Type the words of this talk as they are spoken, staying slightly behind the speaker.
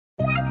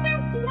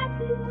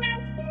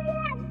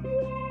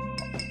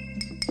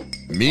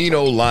Mean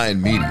Old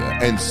Lion Media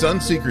and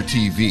Sunseeker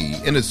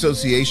TV, in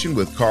association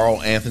with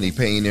Carl Anthony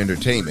Payne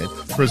Entertainment,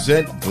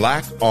 present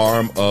Black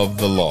Arm of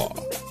the Law.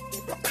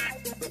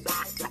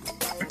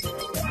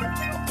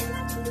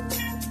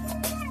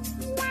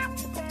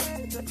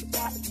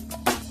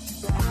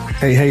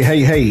 Hey.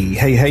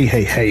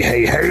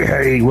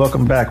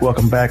 Welcome back.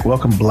 Welcome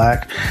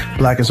Black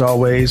as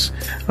always.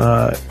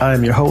 I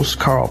am your host,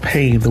 Carl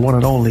Payne, the one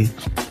and only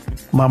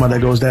Mama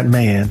That Goes That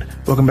Man.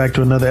 Welcome back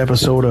to another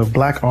episode of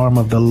Black Arm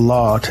of the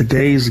Law.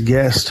 Today's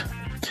guest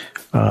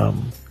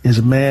is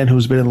a man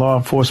who's been in law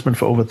enforcement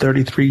for over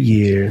 33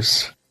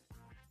 years.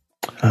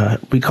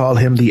 We call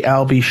him the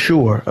Albie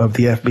Shore of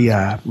the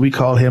FBI. We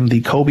call him the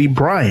Kobe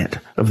Bryant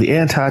of the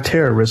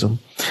Anti-Terrorism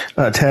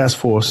Task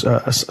Force,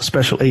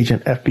 Special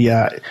Agent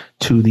FBI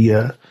to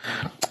the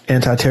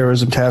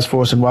Anti-Terrorism Task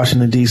Force in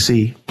Washington,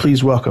 D.C.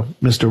 Please welcome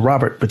Mr.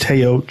 Robert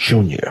Botelho,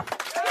 Jr.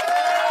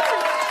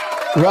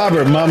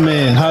 Robert, my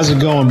man, how's it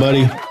going,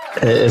 buddy?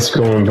 It's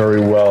going very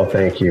well,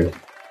 thank you.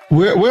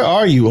 Where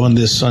are you on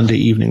this Sunday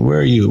evening? Where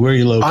are you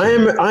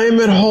located? I am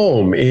at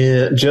home,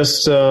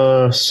 just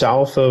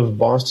south of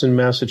Boston,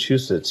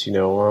 Massachusetts. You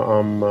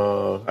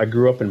know, I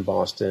grew up in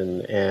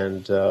Boston,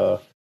 and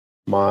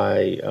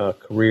my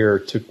career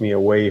took me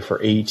away for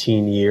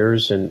 18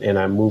 years, and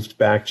I moved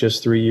back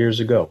just 3 years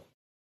ago.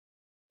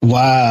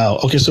 Wow.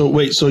 Okay, so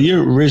wait, so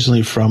you're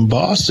originally from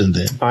Boston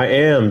then? I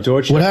am.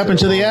 Dorchester. What happened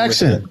to the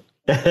accent?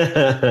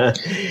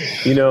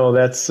 You know,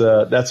 that's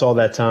all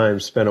that time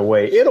spent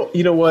away.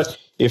 You know what?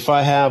 If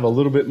I have a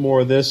little bit more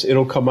of this,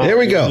 it'll come out. There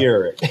we go.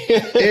 Hear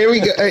it. There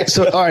we go. Hey,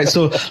 so, all right.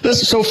 So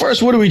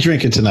first, what are we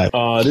drinking tonight?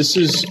 This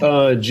is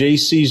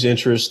Jr.See's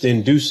interest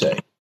in Jr.See, a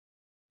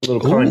little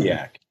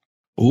cognac.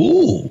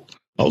 Ooh.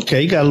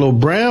 Okay. You got a little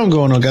brown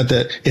going on. Got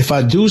that. If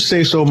I do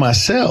say so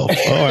myself.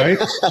 All right.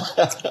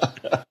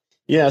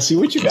 Yeah. See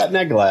what you got in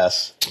that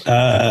glass.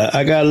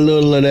 I got a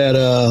little of that,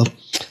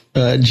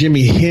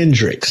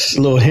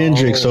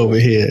 Hendrix over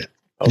here.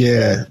 Okay.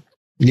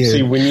 Yeah.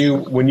 See,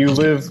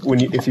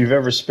 if you've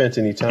ever spent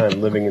any time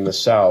living in the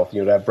South,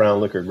 you know, that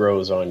brown liquor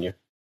grows on you.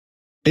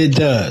 It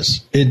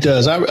does.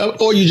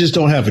 Or you just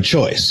don't have a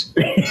choice.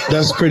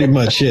 That's pretty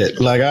much it.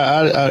 Like,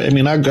 I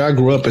mean, I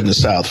grew up in the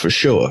South for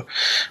sure.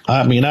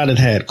 I mean, I done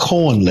had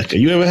corn liquor.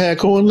 You ever had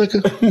corn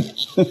liquor?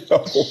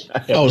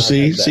 No,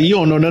 see, you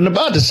don't know nothing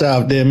about the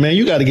South there, man.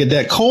 You got to get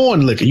that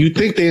corn liquor. You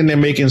think they're in there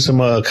making some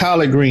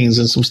collard greens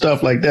and some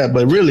stuff like that,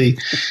 but really,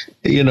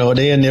 you know,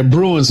 they're in there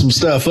brewing some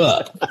stuff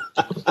up.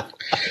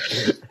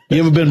 You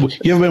ever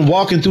been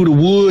walking through the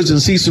woods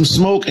and see some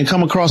smoke and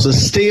come across a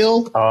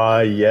still?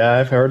 Yeah,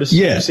 I've heard of.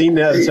 Yeah, seen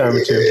that a time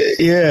or two.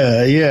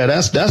 Yeah.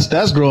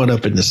 That's growing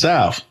up in the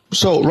South.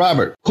 So,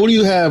 Robert, who do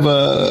you have?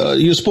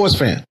 You a sports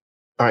fan?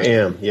 I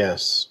am.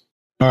 Yes.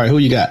 All right. Who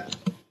you got?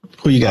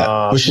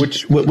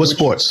 What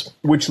sports?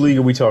 Which league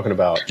are we talking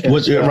about?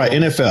 Right.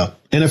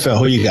 NFL.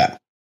 Who you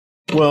got?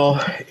 Well,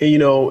 you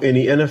know, in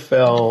the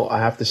NFL, I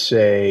have to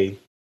say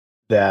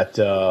that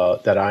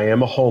I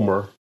am a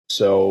homer.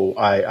 So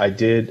I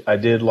did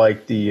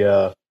like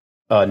the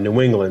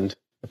New England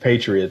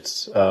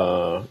Patriots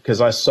because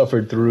I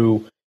suffered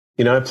through,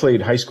 you know, I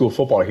played high school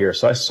football here,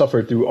 so I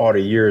suffered through all the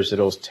years of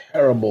those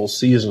terrible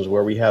seasons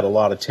where we had a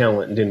lot of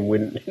talent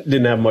and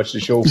didn't have much to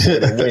show for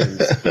the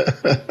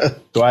wins.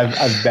 So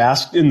I've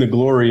basked in the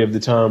glory of the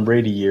Tom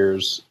Brady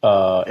years,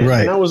 and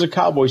I was a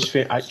Cowboys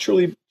fan.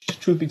 Truth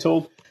be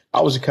told,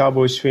 I was a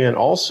Cowboys fan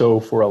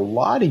also for a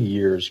lot of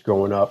years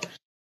growing up.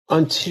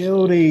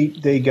 Until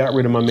they got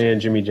rid of my man,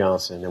 Jimmy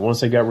Johnson. And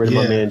once they got rid of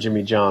my man,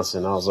 Jimmy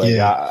Johnson, I was like,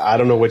 I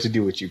don't know what to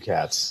do with you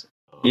cats.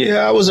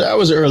 Yeah, I was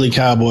an early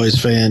Cowboys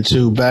fan,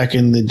 too, back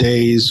in the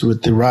days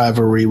with the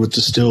rivalry with the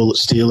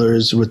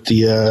Steelers, with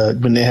the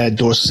when they had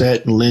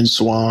Dorsett and Lynn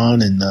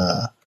Swann and,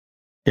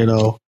 you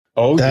know,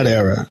 that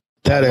era.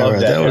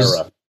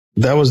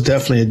 That was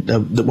definitely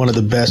one of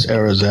the best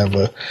eras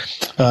ever.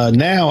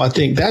 Now, I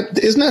think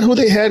isn't that who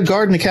they had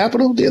guarding the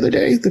Capitol the other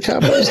day? The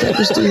Cowboys, that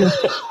was the...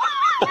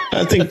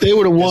 I think they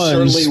were the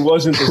ones. It certainly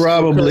wasn't the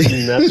probably.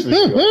 Curtain, that's for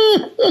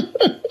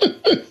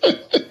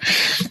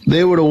sure.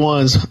 They were the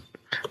ones.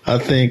 I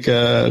think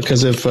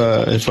because if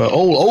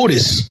old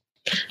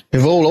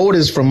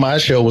Otis from my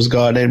show was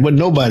guarded, but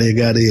nobody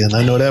got in.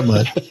 I know that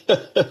much.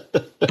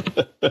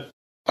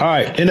 All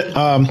right,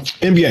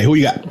 NBA. Who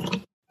you got?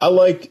 I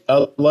like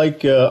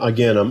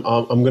again. I'm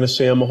going to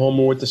say I'm a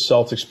homer with the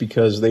Celtics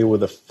because they were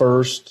the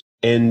first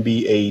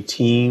NBA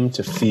team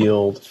to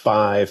field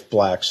 5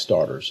 black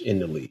starters in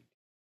the league.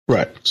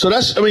 Right. So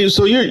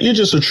so you're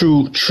just a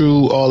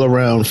true all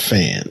around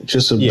fan.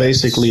 Just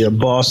basically a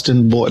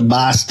Boston boy.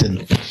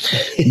 Boston,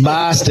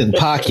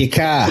 park your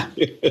car.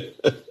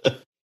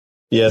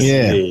 Yes,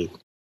 indeed.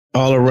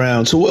 All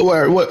around. So what,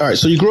 all right.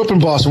 So you grew up in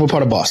Boston. What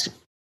part of Boston?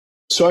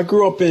 So I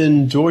grew up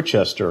in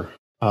Dorchester,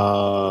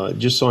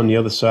 just on the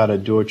other side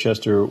of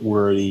Dorchester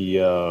where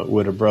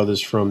the brothers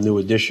from New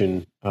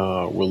Edition,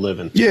 were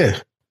living.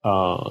 Yeah.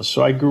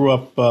 So I grew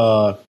up,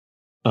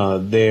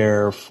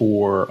 there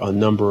for a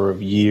number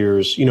of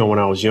years, you know, when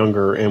I was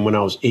younger. And when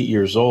I was 8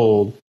 years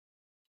old,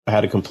 I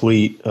had a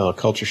complete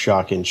culture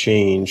shock and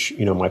change.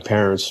 You know, my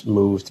parents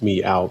moved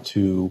me out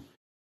to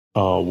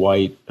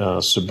white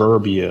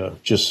suburbia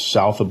just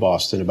south of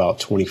Boston, about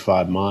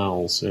 25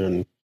 miles,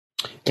 and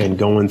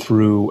going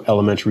through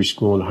elementary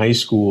school and high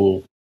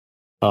school.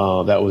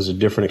 That was a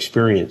different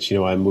experience. You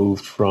know, I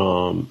moved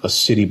from a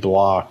city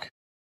block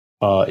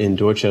in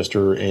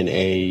Dorchester in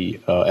a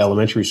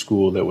elementary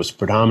school that was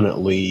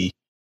predominantly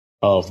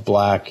of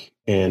Black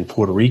and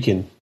Puerto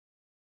Rican.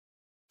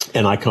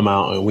 And I come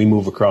out and we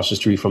move across the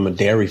street from a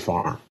dairy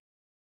farm.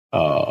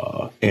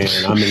 And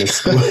I'm in a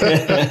school,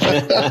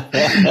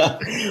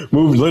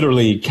 moved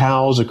literally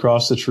cows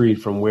across the street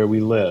from where we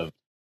lived.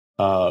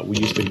 We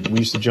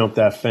used to jump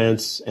that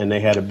fence, and they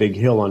had a big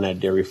hill on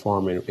that dairy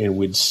farm, and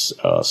we'd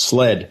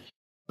sled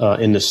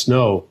in the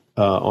snow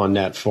on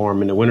that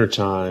farm in the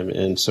wintertime.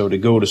 And so to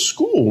go to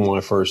school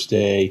my first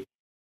day,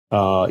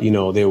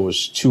 there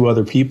was 2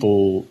 other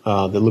people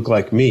that looked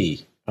like me.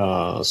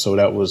 So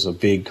that was a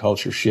big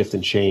culture shift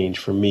and change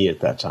for me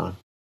at that time.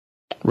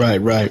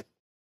 Right.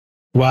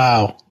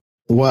 Wow.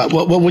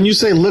 Well, when you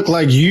say look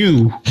like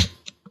you,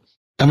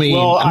 I mean,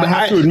 well, I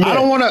have to admit, I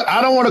don't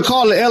want to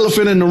call the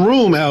elephant in the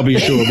room, Al B.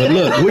 Sure, but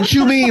look, what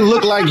you mean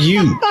look like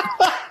you?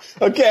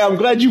 Okay, I'm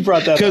glad you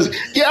brought that up. Because,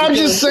 I'm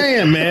just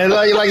saying, man,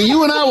 like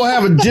you and I will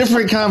have a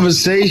different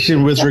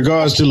conversation with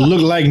regards to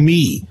look like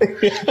me.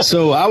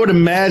 So I would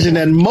imagine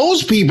that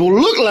most people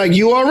look like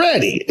you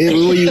already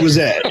where you was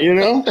at, you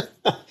know?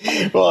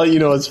 Well,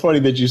 it's funny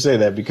that you say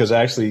that, because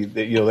actually,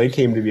 they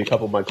came to be a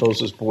couple of my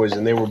closest boys,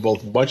 and they were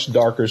both much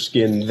darker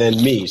skinned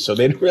than me. So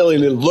they really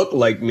didn't look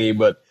like me,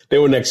 but they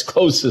were next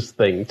closest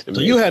thing to me.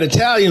 So you had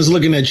Italians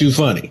looking at you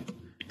funny.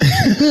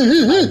 I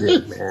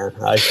did, man.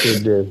 I sure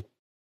did.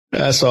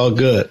 That's all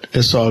good.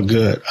 It's all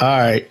good. All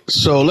right.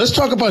 So let's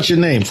talk about your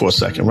name for a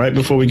second, right?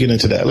 Before we get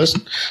into that, let's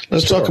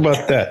talk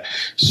about that.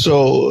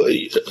 So,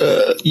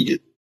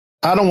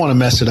 I don't want to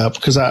mess it up,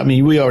 because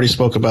we already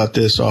spoke about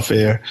this off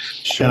air,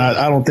 sure. And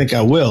I don't think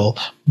I will,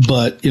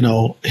 but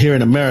here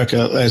in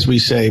America, as we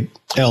say,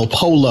 El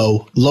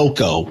Polo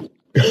Loco.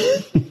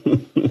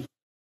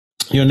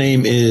 Your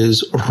name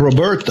is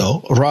Robert.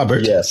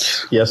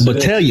 Yes.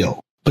 Botelho.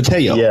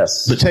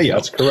 Yes. Botelho.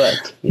 That's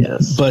correct.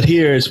 Yes. But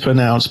here it's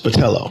pronounced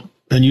Botelho.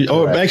 And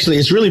actually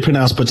it's really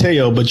pronounced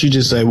Botelho, but you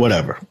just say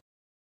whatever.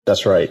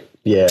 That's right.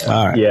 Yeah.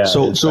 All right. Yeah.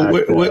 So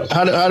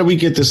how do we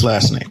get this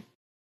last name?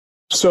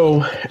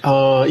 So,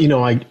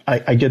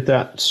 I get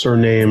that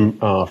surname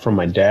from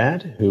my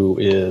dad, who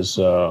is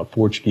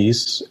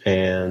Portuguese,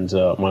 and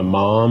my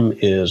mom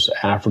is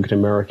African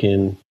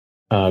American,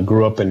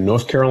 grew up in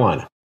North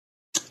Carolina.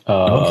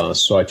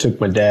 So I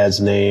took my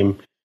dad's name,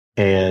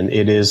 and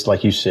it is,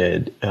 like you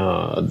said,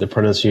 the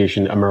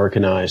pronunciation,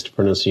 Americanized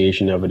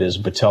pronunciation of it is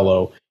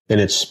Botelho, and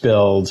it's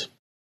spelled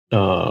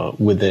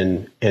with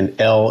an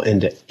L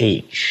and an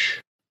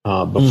H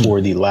before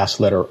the last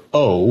letter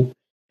O.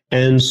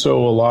 And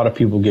so a lot of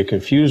people get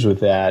confused with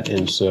that.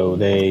 And so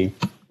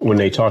when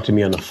they talk to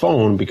me on the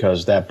phone,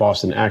 because that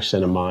Boston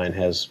accent of mine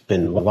has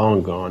been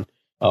long gone,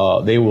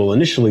 they will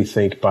initially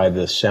think by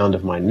the sound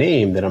of my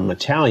name that I'm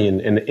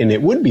Italian, and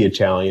it would be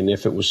Italian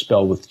if it was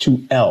spelled with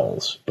 2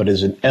 L's, but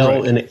it's an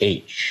L and an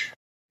H.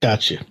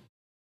 Gotcha.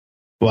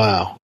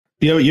 Wow.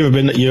 You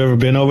ever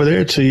been over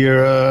there to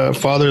your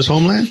father's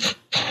homeland?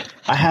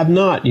 I have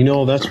not.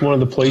 That's one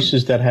of the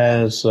places that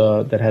has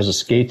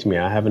escaped me.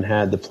 I haven't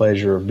had the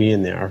pleasure of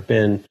being there. I've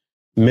been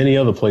many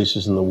other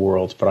places in the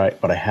world, but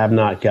I have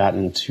not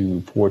gotten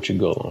to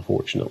Portugal,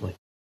 unfortunately.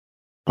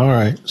 All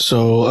right.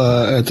 So,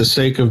 at the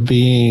sake of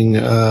being,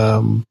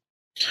 I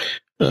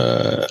don't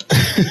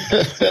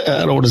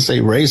want to say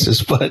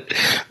racist, but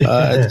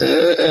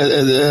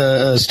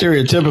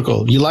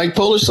stereotypical. You like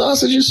Polish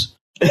sausages?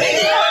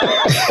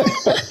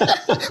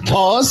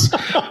 Pause,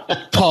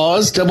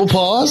 double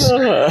pause.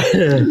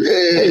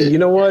 Hey, you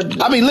know what?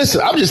 Listen,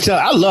 I'm just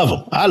telling, I love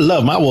them.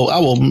 I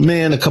will,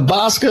 man, a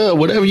kielbasa,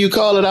 whatever you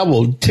call it, I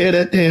will tear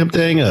that damn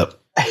thing up.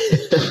 I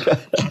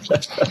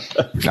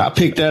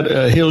picked that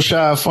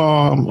Hillshire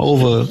Farm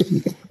over.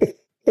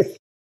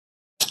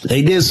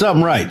 They did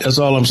something right. That's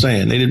all I'm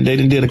saying. They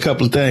did a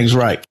couple of things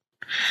right.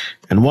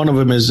 And one of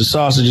them is the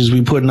sausages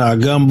we put in our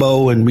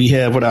gumbo and we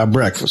have with our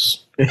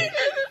breakfast.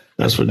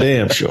 That's for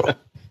damn sure.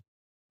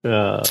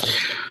 Well,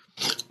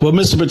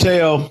 Mr.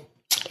 Botelho,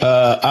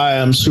 I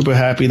am super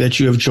happy that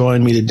you have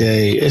joined me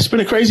today. It's been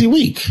a crazy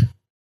week.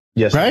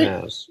 Yes, right? It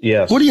has.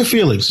 Yes. What are your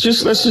feelings?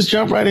 Let's just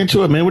jump right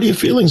into it, man. What are your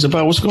feelings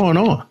about what's going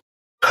on?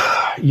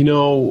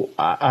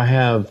 I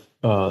have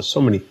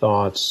so many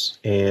thoughts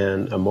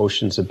and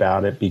emotions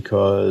about it,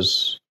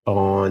 because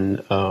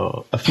on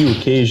a few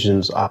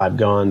occasions I've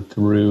gone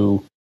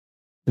through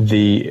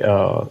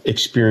the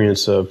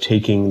experience of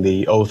taking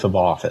the oath of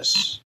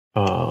office.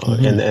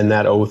 And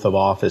that oath of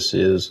office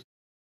is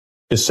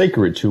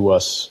sacred to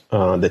us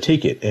that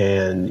take it.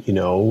 And,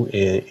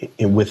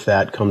 and with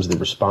that comes the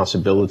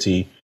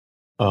responsibility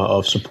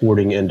of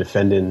supporting and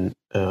defending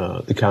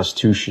the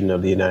Constitution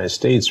of the United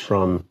States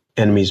from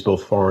enemies,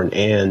 both foreign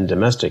and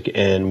domestic.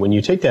 And when you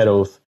take that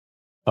oath,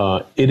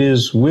 it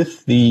is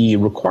with the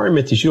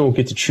requirement that you don't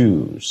get to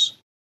choose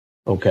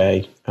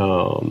Okay.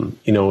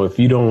 If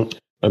you don't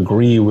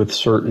agree with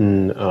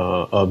certain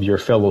of your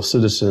fellow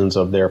citizens,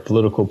 of their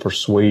political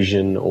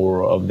persuasion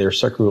or of their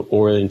sexual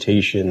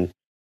orientation,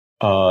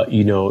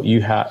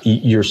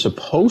 you're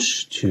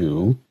supposed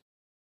to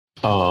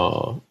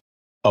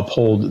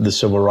uphold the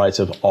civil rights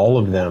of all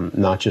of them,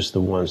 not just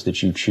the ones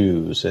that you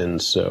choose.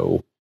 And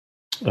so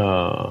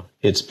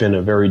it's been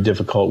a very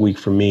difficult week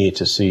for me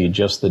to see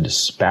just the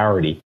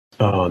disparity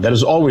that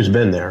has always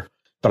been there.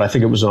 But I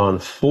think it was on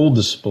full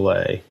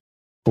display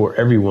for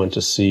everyone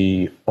to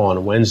see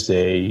on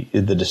Wednesday,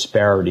 the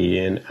disparity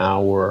in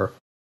our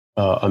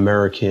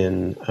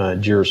American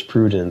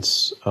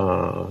jurisprudence,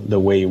 the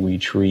way we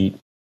treat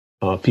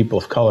people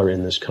of color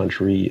in this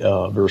country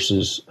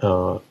versus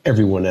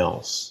everyone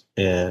else.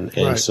 And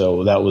Right.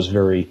 so that was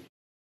very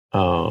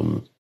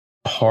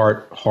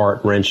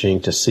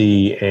heart-wrenching to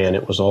see. And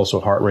it was also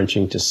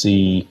heart-wrenching to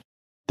see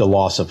the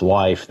loss of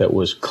life that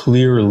was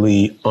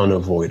clearly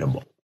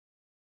unavoidable.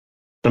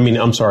 I mean,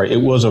 I'm sorry,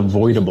 it was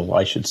avoidable,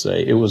 I should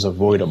say. It was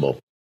avoidable.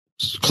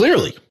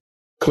 Clearly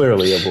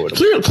avoidable.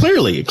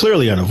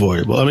 Clearly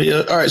unavoidable. I mean,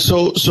 all right.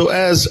 So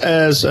as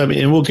I mean,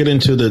 and we'll get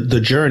into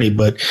the journey,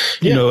 but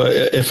you know,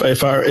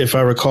 if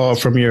I recall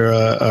from your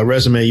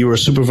resume, you were a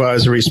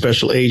supervisory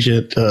special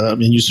agent,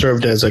 and you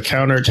served as a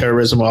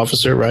counterterrorism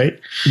officer, right?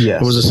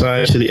 Yes. It was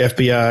assigned to the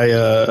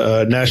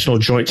FBI National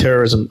Joint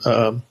Terrorism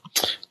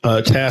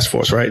Task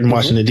Force, right, in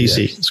Washington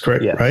D.C. Yes. That's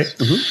correct, Yes. right?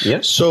 Mm-hmm.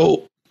 Yes.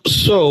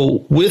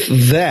 So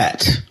with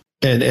that,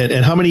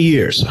 and how many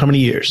years?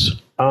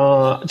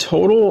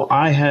 Total,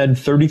 I had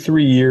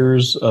 33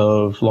 years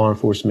of law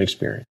enforcement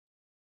experience.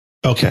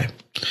 Okay.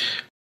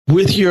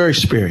 With your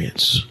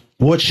experience,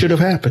 what should have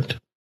happened?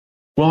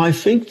 Well, I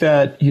think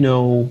that,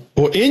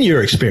 or in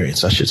your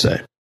experience, I should say.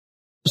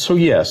 So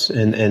yes,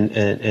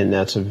 and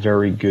that's a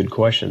very good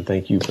question.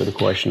 Thank you for the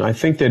question. I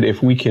think that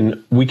if we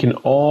can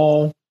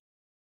all,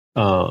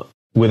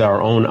 with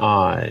our own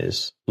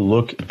eyes,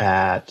 look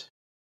at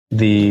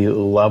the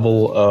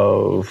level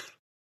of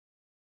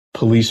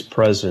police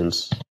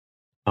presence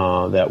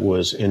that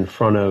was in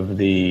front of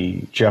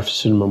the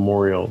Jefferson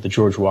Memorial, the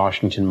George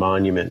Washington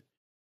Monument,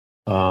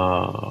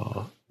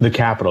 the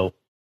Capitol,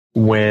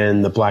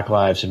 when the Black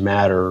Lives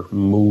Matter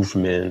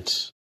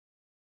movement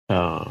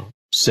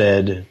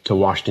said to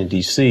Washington,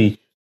 D.C.,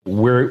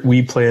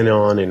 we plan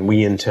on and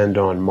we intend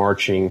on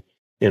marching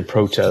in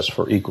protest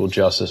for equal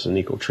justice and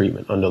equal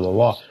treatment under the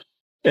law.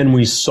 And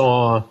we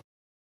saw,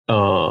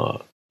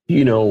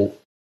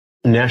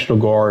 National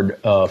Guard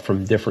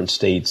from different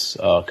states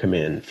come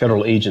in,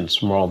 federal agents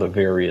from all the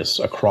various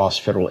across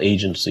federal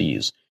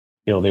agencies.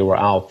 They were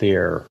out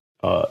there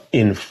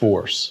in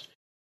force.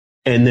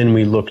 And then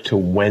we look to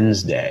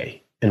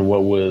Wednesday, and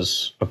what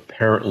was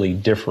apparently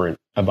different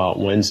about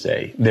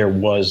Wednesday, there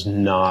was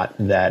not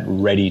that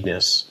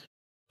readiness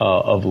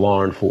of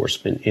law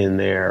enforcement in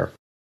their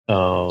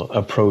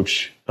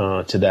approach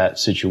to that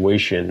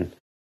situation.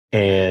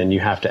 And you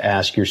have to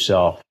ask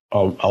yourself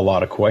a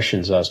lot of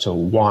questions as to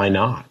why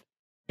not.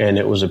 And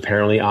it was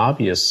apparently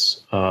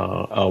obvious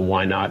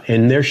why not.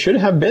 And there should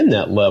have been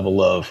that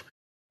level of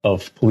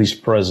police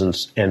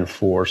presence and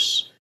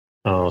force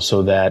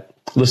so that,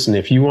 listen,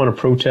 if you want to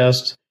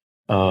protest,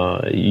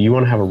 you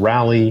want to have a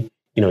rally,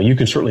 you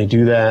can certainly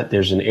do that.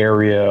 There's an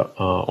area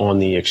on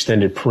the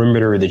extended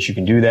perimeter that you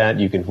can do that.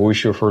 You can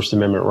voice your First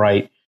Amendment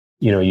right.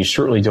 You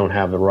certainly don't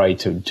have the right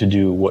to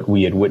do what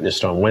we had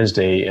witnessed on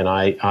Wednesday. And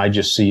I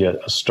just see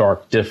a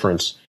stark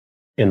difference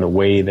in the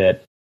way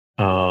that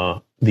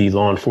the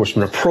law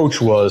enforcement approach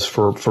was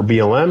for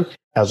BLM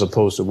as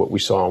opposed to what we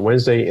saw on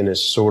Wednesday. And it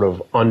sort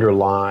of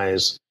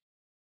underlies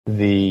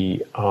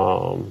the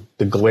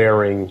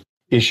glaring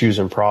issues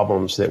and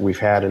problems that we've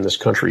had in this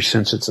country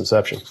since its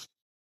inception.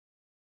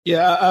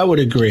 Yeah, I would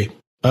agree.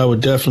 I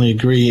would definitely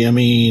agree. I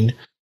mean,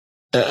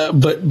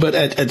 but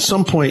at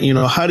some point,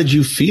 how did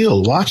you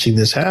feel watching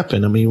this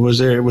happen? I mean, was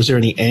there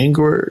any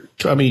anger?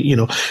 I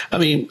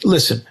mean,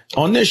 listen,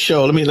 on this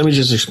show, let me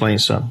just explain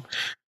something.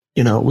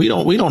 We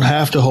don't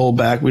have to hold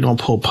back. We don't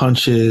pull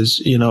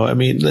punches. I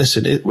mean,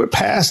 listen, we're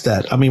past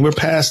that. I mean, we're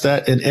past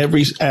that in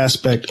every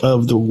aspect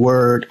of the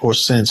word or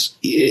sense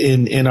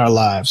in our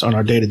lives, on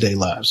our day-to-day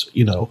lives,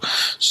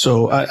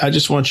 So I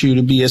just want you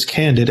to be as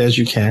candid as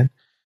you can.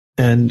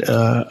 And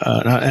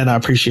I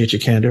appreciate your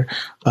candor.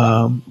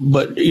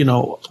 But,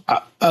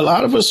 a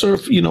lot of us are,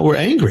 we're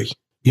angry.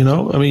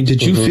 I mean,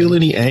 did you feel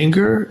any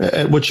anger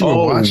at what you were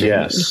watching?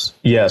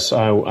 Yes.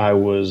 I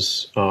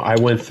was, I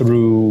went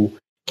through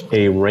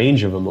a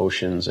range of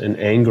emotions, and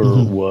anger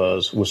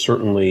was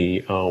certainly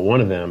one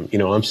of them.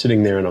 I'm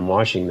sitting there and I'm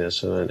watching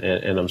this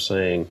and I'm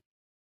saying,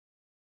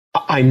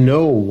 I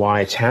know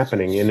why it's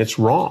happening and it's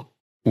wrong,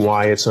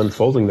 why it's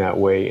unfolding that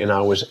way. And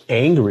I was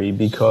angry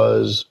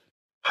because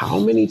how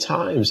many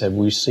times have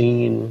we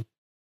seen,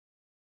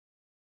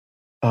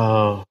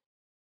 Black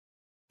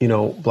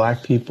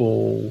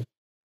people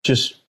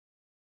just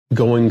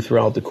going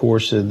throughout the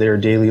course of their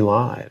daily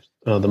lives?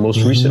 The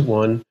most recent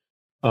one,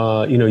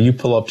 you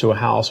pull up to a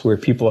house where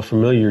people are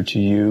familiar to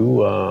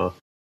you.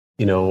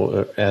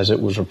 as it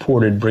was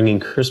reported, bringing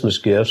Christmas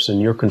gifts,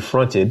 and you're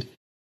confronted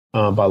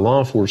by law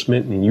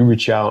enforcement, and you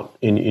reach out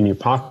in your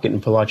pocket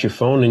and pull out your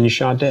phone, and you're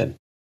shot dead.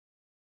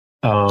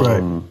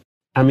 Right.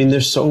 I mean,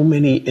 there's so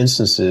many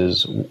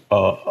instances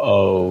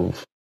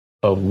of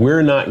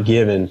we're not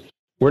given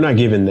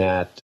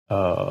that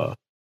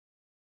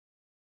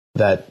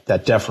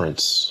that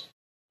deference.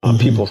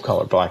 People of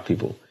color, Black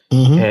people,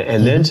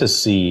 and then to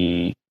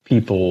see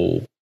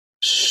people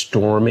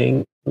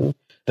storming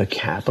the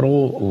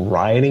Capitol,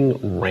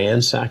 rioting,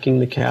 ransacking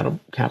the Capitol,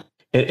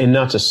 and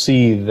not to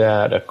see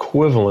that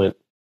equivalent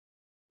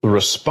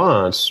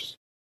response.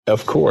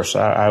 Of course,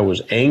 I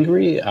was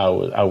angry. I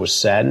was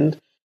saddened.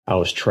 I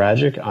was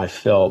tragic. I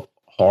felt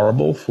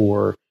horrible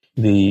for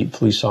the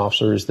police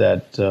officers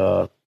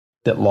that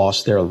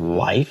lost their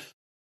life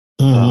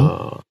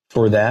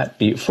for that.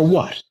 For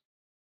what?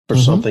 For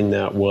something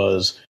that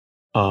was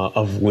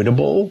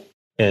avoidable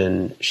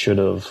and should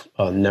have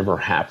never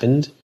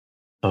happened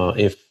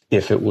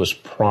if it was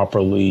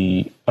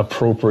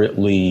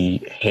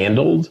appropriately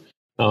handled.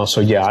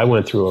 So yeah, I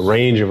went through a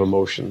range of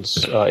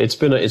emotions. It's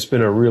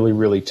been a really,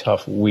 really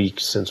tough week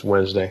since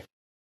Wednesday.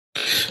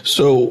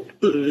 So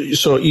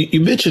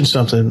you mentioned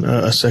something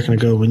a second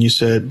ago when you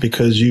said,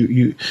 because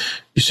you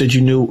said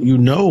you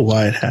know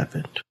why it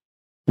happened.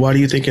 Why do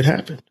you think it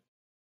happened?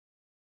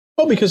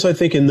 Well, because I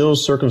think in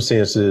those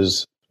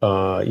circumstances,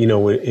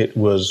 it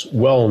was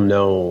well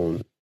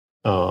known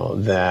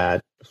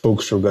that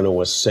folks were going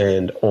to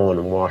ascend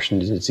on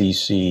Washington,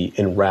 D.C.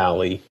 and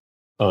rally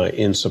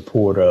in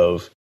support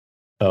of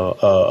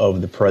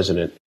the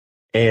president,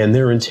 and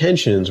their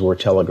intentions were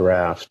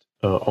telegraphed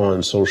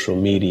on social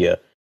media.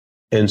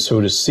 And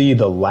so to see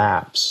the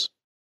lapse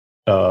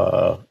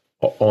on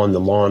the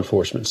law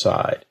enforcement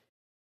side,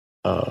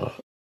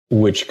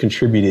 which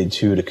contributed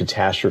to the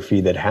catastrophe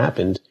that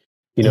happened,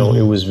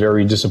 it was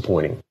very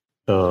disappointing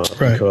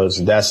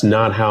because that's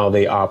not how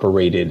they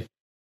operated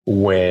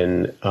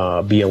when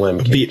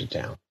BLM came to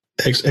town.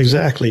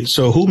 Exactly.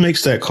 So who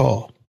makes that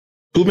call?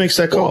 Who makes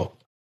that call?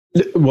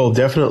 Well,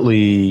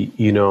 definitely,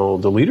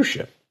 the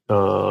leadership.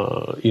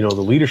 The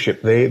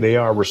leadership, they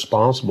are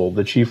responsible.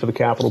 The chief of the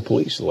Capitol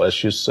Police, let's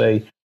just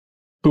say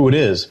who it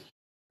is.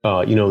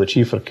 The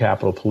chief of the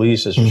Capitol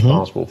Police is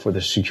responsible for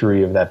the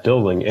security of that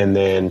building. And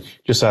then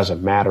just as a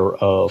matter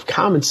of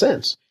common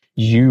sense,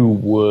 you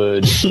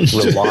would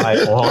rely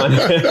on,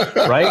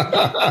 right?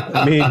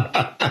 I mean,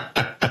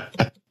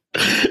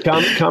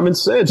 common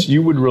sense,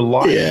 you would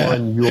rely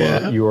on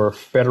your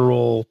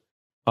federal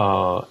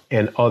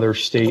and other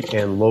state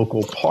and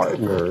local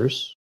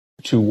partners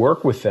to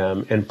work with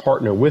them and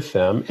partner with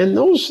them. And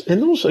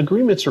those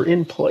agreements are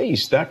in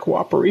place. That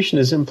cooperation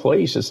is in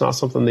place. It's not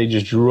something they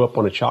just drew up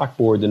on a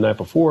chalkboard the night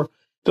before.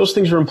 Those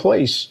things are in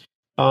place.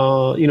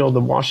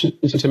 The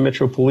Washington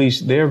Metro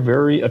Police, they're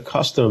very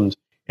accustomed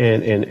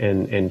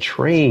and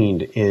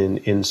trained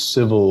in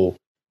civil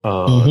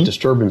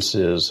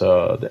disturbances.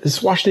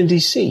 It's Washington,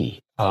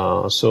 D.C.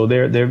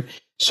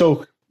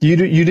 So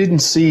you didn't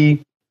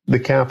see the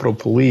Capitol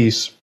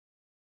Police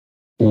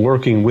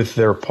working with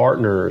their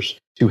partners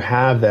to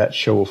have that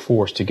show of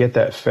force, to get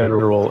that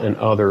federal and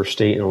other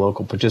state and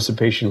local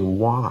participation.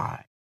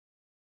 Why?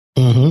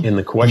 And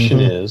the question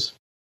is,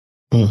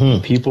 the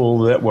people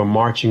that were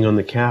marching on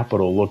the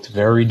Capitol looked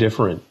very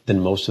different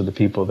than most of the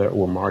people that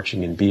were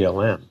marching in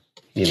BLM,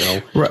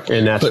 right.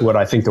 And that's what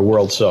I think the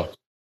world saw.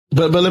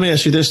 But let me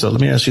ask you this,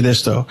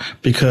 though,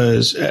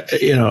 because,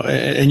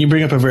 and you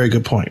bring up a very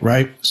good point,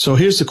 right? So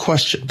here's the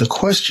question. The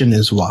question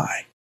is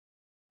why?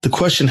 The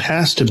question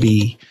has to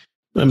be,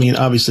 I mean,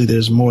 obviously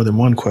there's more than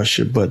one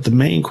question, but the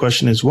main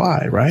question is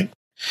why, right?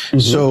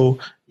 So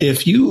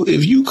if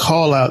you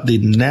call out the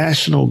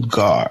National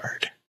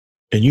Guard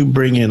and you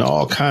bring in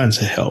all kinds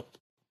of help,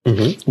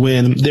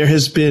 when there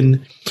has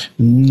been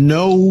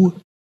no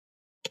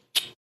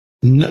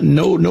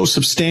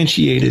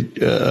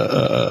substantiated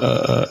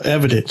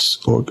evidence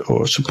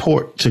or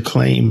support to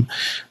claim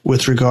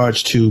with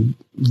regards to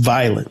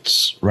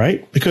violence,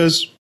 right?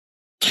 Because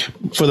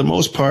for the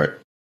most part,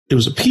 it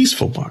was a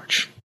peaceful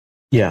march.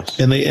 Yes.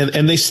 And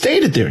they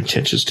stated their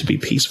intentions to be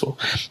peaceful.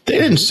 They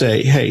didn't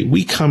say, hey,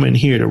 we come in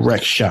here to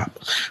wreck shop.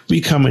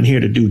 We come in here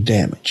to do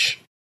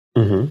damage.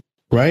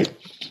 Right?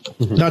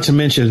 Not to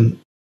mention,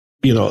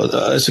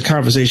 it's a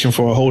conversation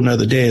for a whole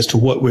nother day as to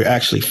what we're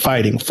actually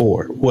fighting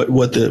for, what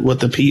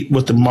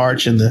the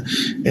march and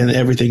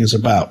everything is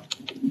about,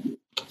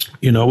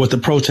 what the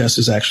protest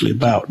is actually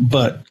about.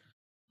 But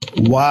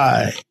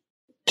why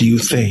do you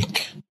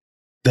think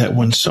that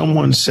when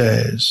someone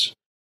says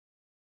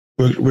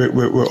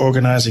we're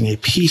organizing a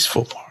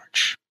peaceful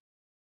march,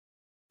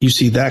 you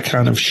see that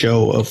kind of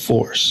show of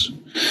force?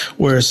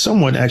 Whereas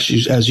someone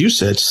actually, as you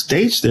said,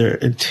 states their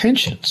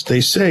intentions.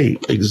 They say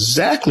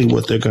exactly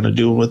what they're going to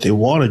do and what they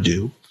want to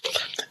do.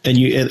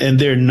 And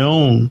they're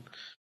known,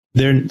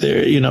 they're,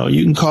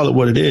 you can call it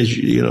what it is.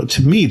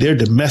 To me, they're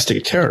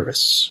domestic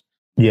terrorists.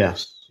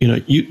 Yes.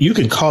 you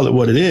can call it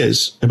what it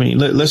is. I mean,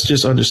 let's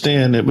just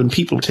understand that when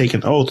people take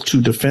an oath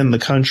to defend the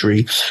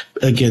country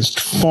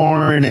against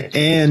foreign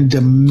and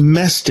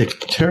domestic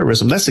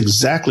terrorism, that's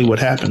exactly what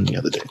happened the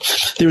other day.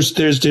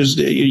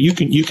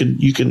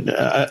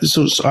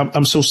 So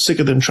I'm so sick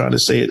of them trying to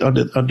say it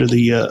under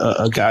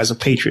the guise of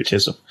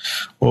patriotism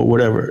or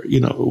whatever,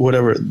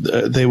 whatever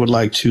they would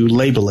like to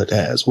label it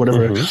as,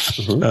 whatever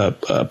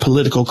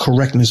political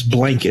correctness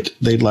blanket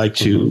they'd like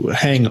to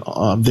hang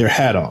their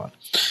hat on.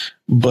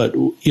 But,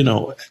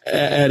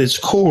 at its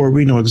core,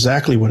 we know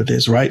exactly what it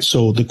is, right?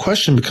 So the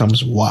question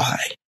becomes why?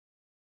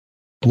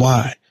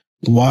 Why?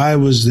 Why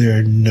was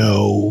there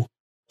why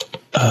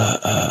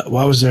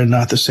was there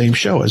not the same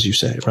show, as you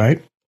say,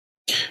 right?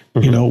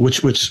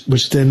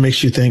 Which then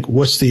makes you think,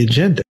 what's the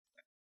agenda?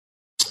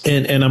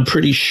 And I'm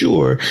pretty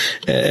sure,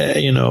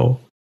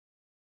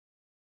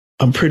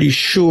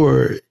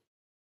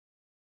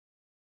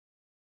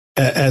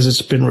 as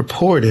it's been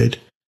reported,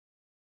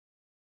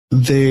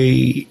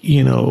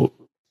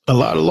 a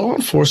lot of law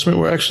enforcement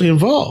were actually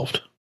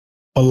involved.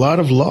 A lot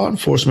of law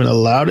enforcement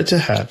allowed it to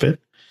happen.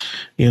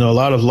 A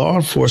lot of law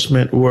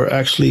enforcement were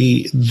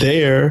actually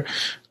there,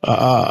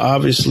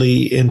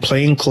 obviously in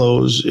plain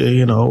clothes,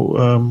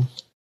 in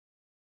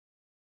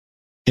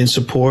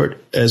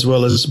support as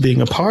well as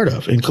being a part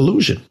of, in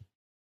collusion.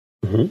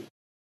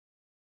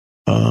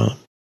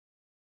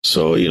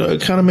 So,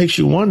 it kind of makes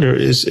you wonder,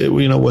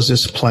 was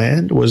this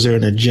planned? Was there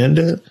an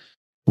agenda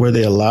where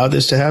they allowed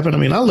this to happen? I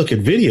mean, I look at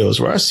videos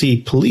where I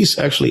see police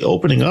actually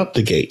opening up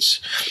the gates.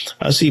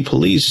 I see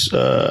police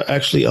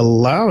actually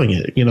allowing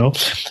it,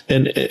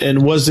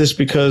 and was this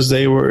because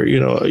they were,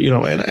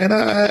 and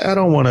I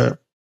don't want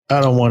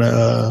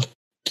to,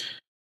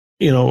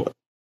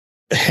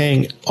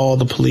 hang all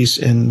the police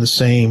in the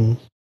same,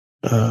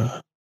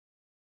 corral.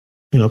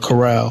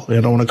 I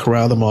don't want to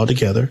corral them all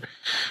together,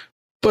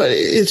 but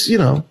it's,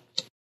 it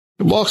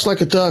walks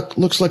like a duck,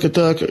 looks like a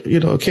duck.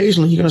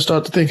 Occasionally you're going to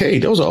start to think, hey,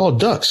 those are all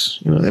ducks.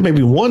 There may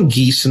be one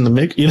geese in the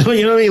mix. You know what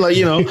I mean? Like,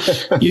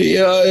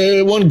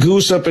 one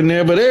goose up in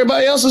there, but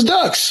everybody else is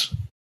ducks.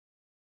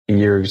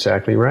 You're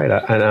exactly right.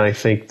 And I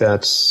think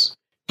that's,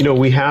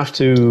 we have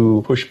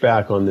to push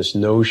back on this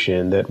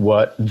notion that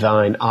what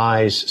thine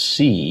eyes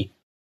see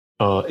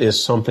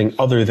is something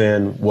other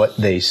than what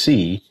they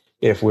see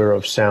if we're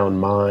of sound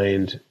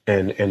mind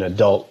and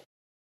adult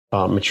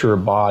mature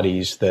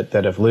bodies that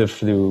have lived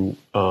through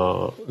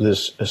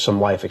some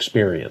life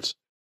experience.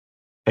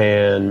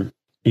 And,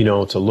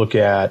 to look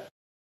at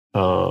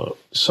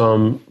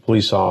some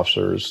police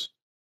officers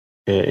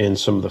in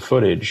some of the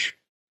footage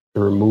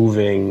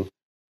removing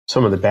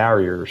some of the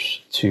barriers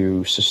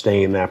to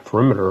sustain that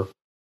perimeter,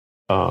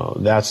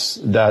 that's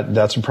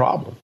a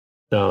problem.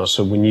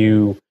 So when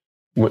you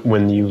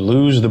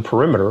lose the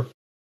perimeter,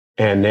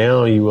 and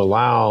now you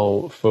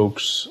allow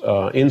folks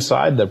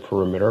inside the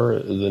perimeter,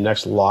 the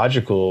next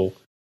logical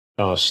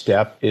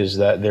step is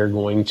that they're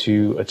going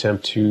to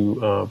attempt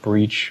to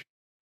breach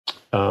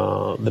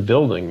the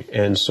building.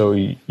 And so,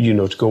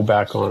 to go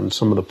back on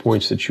some of the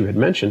points that you had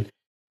mentioned,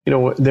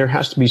 there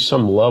has to be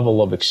some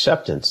level of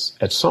acceptance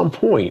at some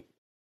point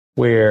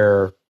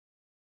where,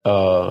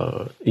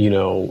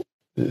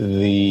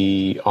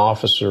 the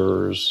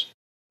officers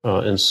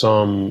in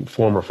some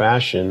form or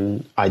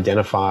fashion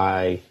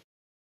identify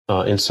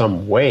in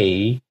some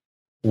way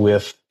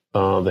with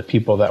the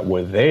people that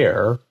were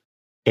there,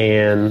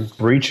 and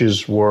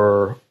breaches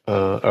were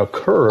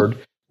occurred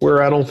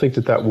where I don't think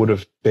that would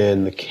have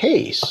been the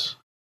case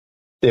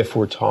if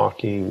we're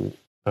talking,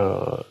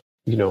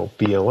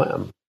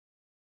 BLM.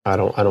 I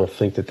don't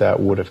think that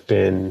would have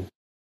been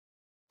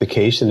the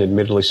case, and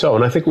admittedly so.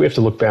 And I think we have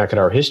to look back at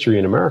our history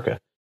in America.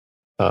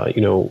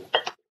 Who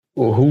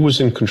was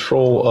in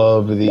control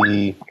of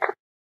the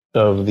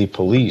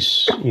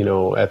police,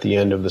 at the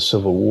end of the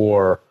Civil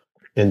War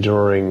and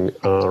during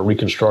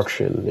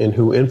Reconstruction, and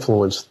who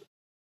influenced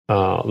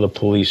the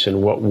police,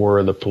 and what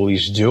were the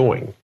police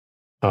doing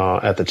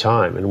at the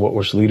time, and what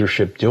was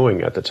leadership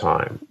doing at the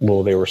time?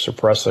 Well, they were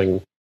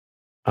suppressing,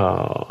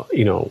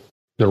 the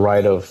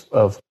right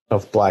of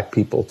Black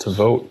people to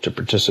vote, to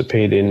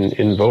participate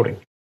in voting.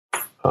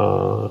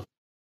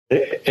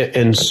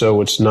 And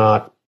so it's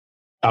not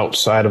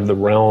outside of the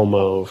realm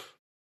of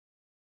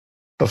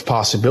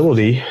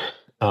possibility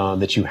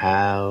that you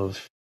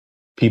have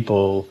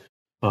people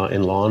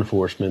in law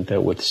enforcement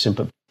that would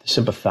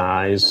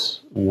sympathize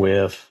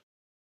with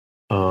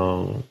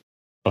a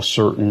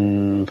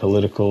certain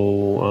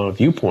political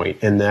viewpoint.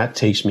 And that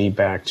takes me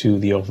back to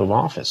the oath of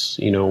office.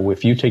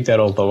 If you take that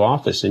oath of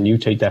office and you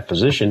take that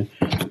position,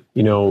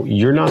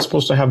 you're not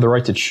supposed to have the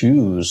right to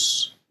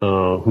choose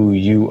who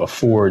you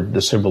afford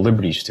the civil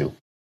liberties to.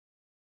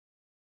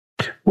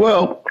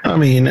 Well, I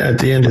mean, at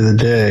the end of the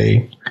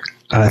day,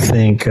 I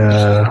think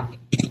that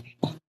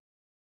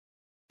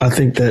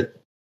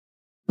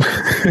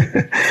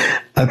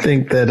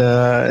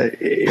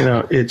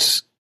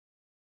it's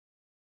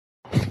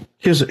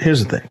here's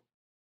the thing.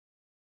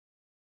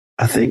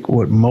 I think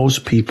what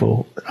most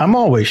people, I'm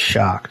always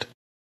shocked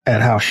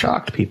at how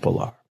shocked people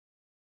are.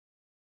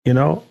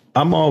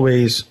 I'm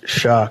always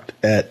shocked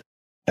at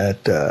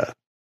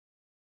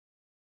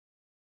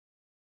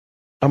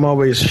I'm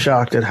always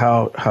shocked at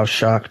how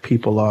shocked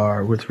people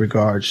are with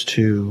regards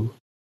to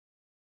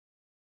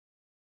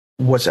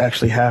what's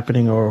actually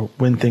happening or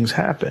when things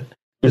happen.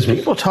 Because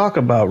people talk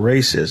about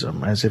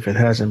racism as if it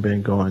hasn't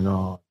been going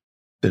on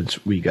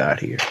since we got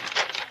here,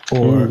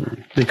 or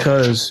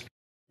because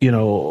there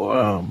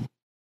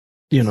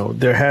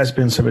has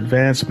been some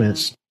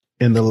advancements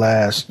in the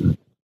last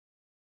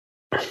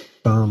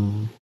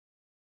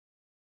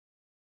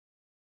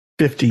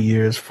 50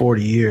 years,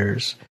 40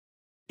 years.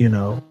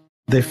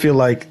 I feel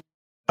like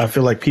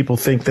people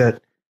think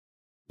that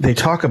they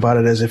talk about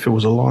it as if it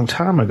was a long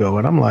time ago,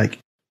 and I'm like,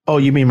 oh,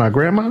 you mean my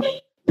grandma?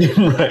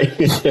 Right.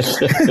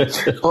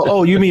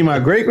 oh, you mean my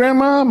great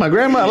grandma? My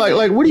grandma?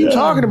 Like, what are you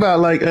talking about?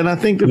 Like, and I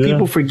think that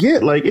people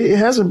forget, like, it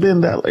hasn't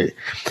been that late.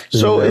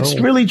 So it's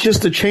really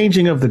just the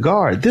changing of the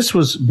guard. This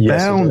was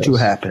bound to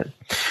happen.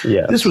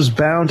 Yeah. This was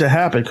bound to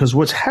happen because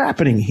what's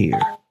happening here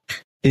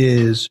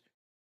is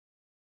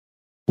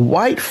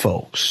white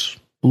folks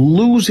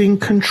losing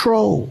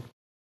control.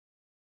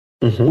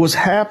 What's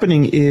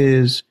happening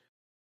is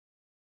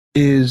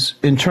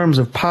in terms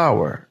of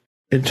power,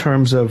 in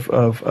terms of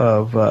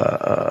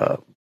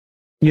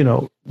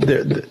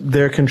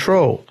their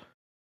control,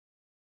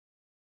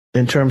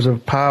 in terms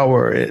of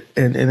power, and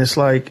it's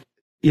like,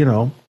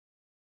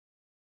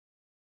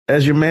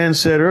 as your man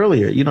said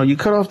earlier, you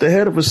cut off the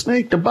head of a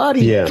snake, the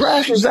body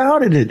thrashes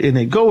out in it, and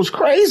it goes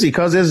crazy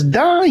because it's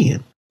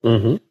dying.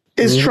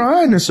 It's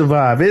trying to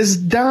survive. It's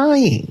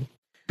dying.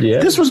 Yeah.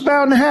 This was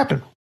bound to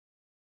happen.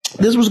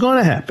 This was going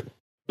to happen.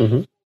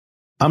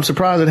 I'm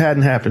surprised it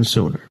hadn't happened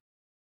sooner.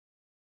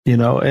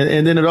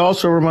 And then it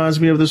also reminds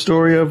me of the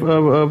story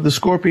of the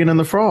scorpion and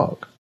the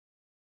frog.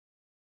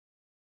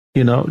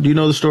 Do you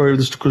know the story of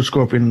the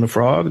scorpion and the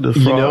frog? The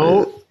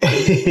frog,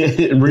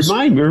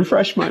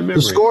 refresh my memory.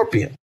 The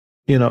scorpion,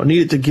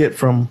 needed to get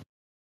from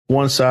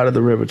one side of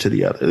the river to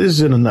the other. This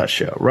is in a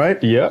nutshell,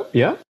 right?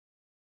 Yeah.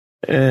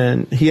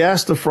 And he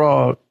asked the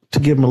frog to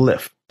give him a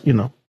lift,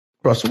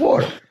 across the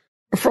water.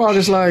 The frog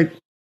is like,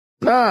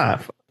 nah,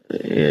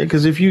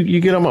 because if you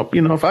get him up,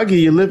 if I give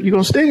you a lift, you're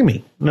going to sting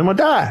me and I'm going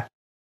to die.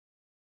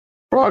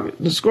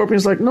 The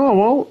scorpion's like, no, I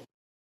won't.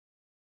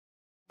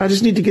 I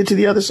just need to get to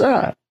the other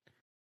side.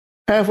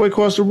 Halfway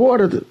across the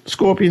water, the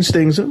scorpion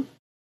stings him.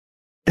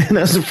 And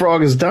as the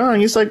frog is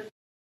dying, he's like,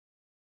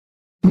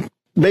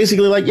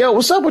 basically like, yo,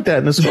 what's up with that?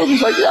 And the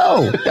scorpion's like,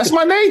 yo, that's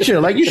my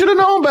nature. Like, you should have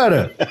known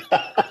better.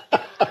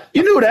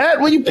 You knew that.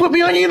 When you put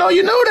me on, you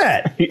knew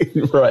that.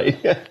 Right.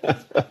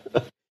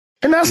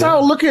 And that's how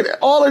I look at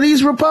all of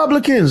these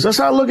Republicans. That's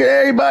how I look at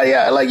everybody.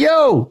 Like,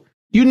 yo,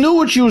 you knew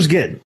what you was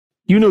getting.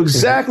 You knew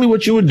exactly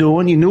what you were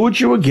doing. You knew what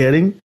you were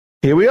getting.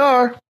 Here we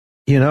are.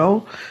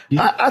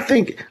 I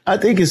think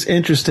it's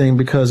interesting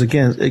because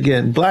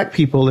again, black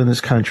people in this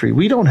country,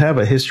 we don't have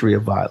a history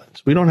of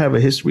violence. We don't have a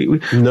history.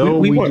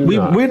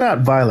 We're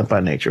not violent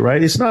by nature,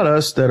 right? It's not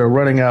us that are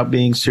running out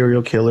being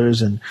serial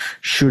killers and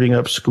shooting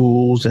up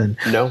schools. And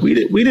we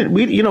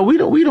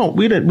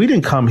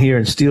didn't come here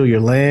and steal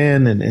your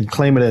land and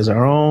claim it as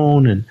our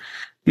own. And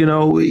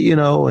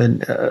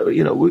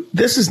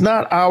this is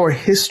not our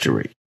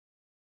history.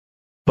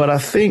 But I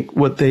think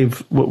what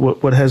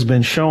has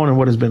been shown and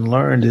what has been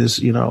learned is,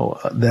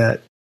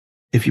 that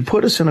if you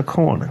put us in a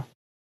corner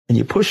and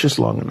you push us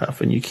long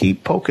enough and you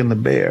keep poking the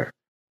bear,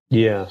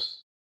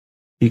 yes,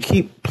 you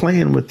keep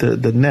playing with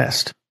the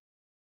nest,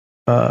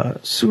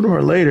 sooner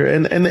or later,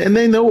 and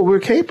they know what we're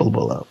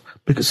capable of.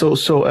 Because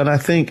and I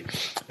think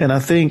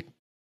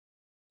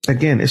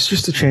again, it's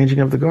just the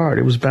changing of the guard.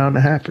 It was bound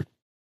to happen.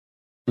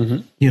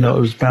 It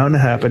was bound to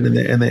happen,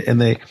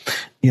 and they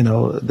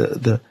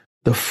the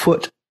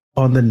foot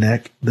on the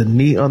neck, the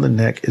knee on the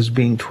neck is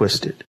being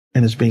twisted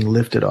and is being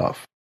lifted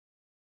off.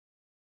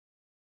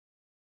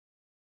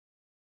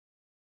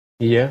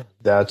 Yeah,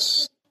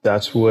 that's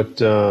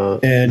what.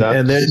 And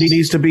there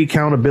needs to be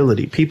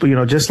accountability.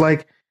 People, just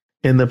like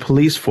in the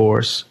police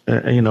force,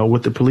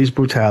 with the police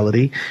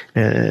brutality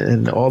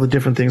and all the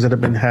different things that have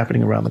been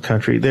happening around the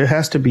country, there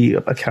has to be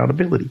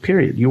accountability,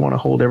 period. You want to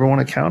hold everyone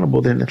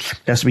accountable, then there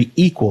has to be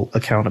equal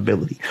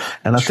accountability.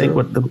 And I think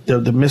what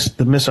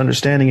the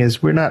misunderstanding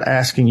is, we're not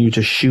asking you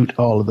to shoot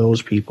all of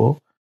those people.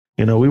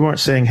 We weren't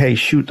saying, hey,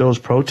 shoot those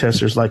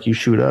protesters like you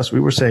shoot us. We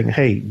were saying,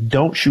 hey,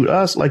 don't shoot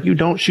us like you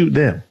don't shoot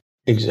them.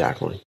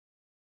 Exactly.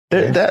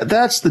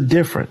 That's the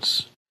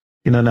difference.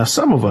 Now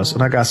some of us,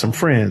 and I got some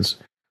friends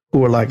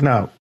who are like,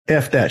 no,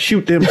 F that.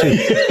 Shoot them too.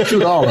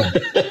 Shoot all of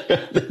them.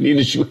 They need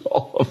to shoot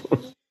all of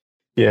them.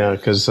 Yeah,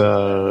 because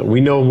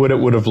we know what it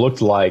would have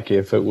looked like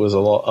if it was a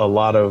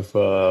lot of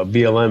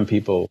BLM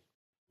people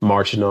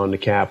marching on the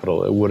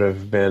Capitol. It would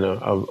have been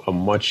a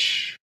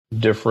much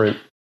different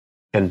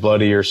and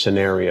bloodier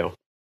scenario.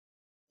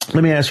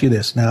 Let me ask you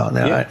this now.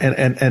 Yeah.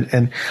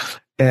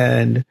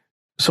 And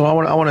so I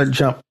want to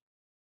jump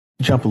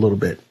a little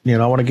bit.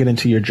 I want to get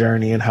into your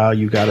journey and how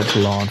you got into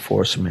law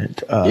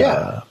enforcement.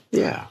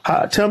 Yeah.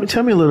 Tell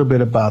me a little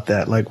bit about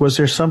that. Like, was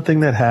there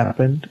something that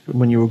happened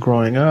when you were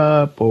growing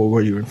up, or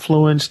were you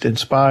influenced,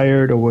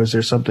 inspired, or was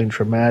there something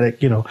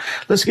traumatic?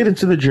 Let's get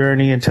into the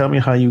journey and tell me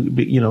how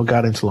you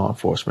got into law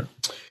enforcement.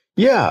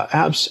 Yeah,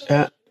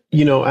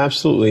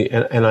 absolutely.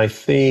 And I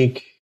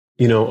think,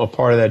 a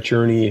part of that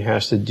journey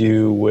has to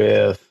do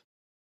with,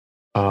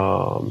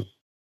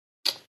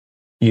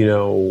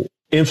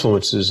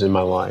 influences in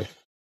my life.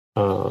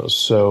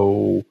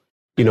 So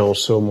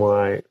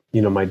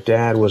my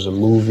dad was a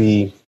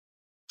movie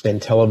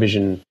and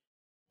television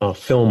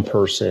film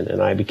person,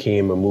 and I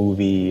became a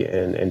movie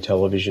and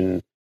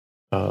television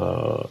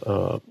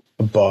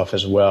buff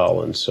as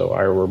well. And so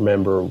I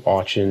remember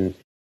watching,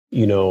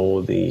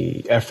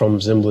 the Ephraim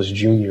Zimbalist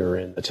Jr.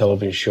 and the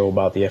television show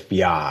about the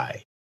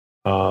FBI.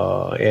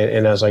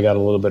 And as I got a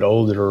little bit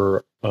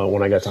older,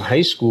 when I got to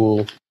high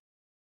school,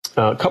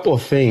 a couple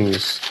of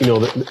things,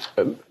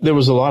 there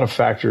was a lot of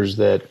factors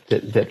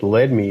that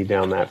led me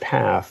down that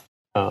path.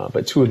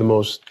 But two of the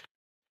most,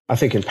 I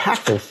think,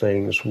 impactful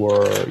things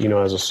were,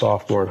 as a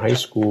sophomore in high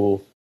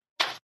school,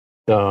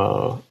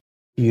 I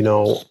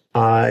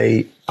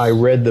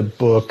read the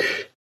book,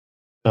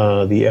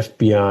 The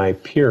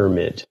FBI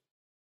Pyramid.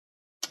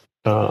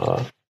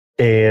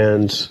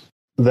 And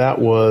that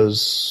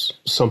was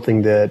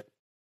something that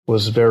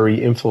was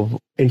very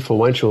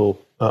influential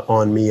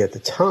on me at the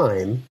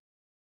time.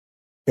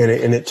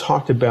 And it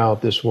talked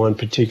about this one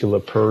particular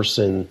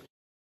person,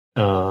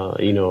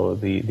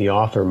 the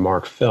author,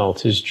 Mark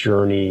Felt, his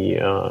journey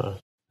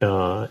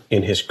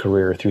in his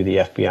career through the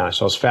FBI.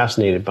 So I was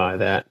fascinated by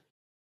that.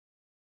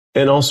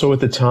 And also at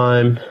the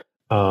time,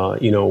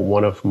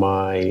 one of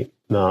my,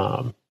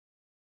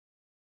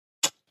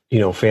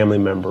 family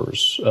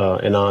members,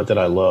 an aunt that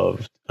I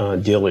loved,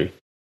 Dilly,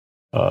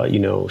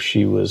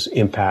 she was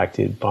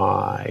impacted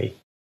by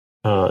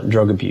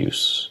drug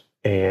abuse.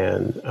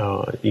 And,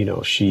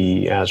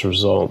 she, as a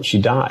result,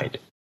 she died.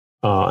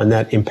 And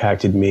that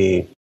impacted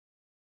me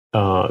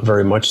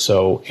very much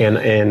so.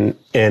 And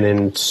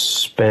in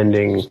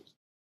spending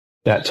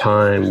that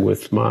time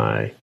with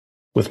my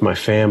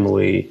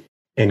family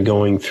and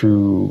going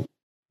through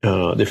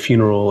the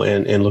funeral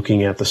and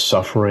looking at the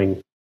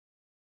suffering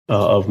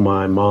of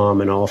my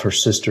mom and all of her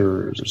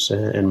sisters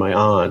and my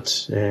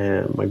aunt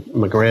and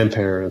my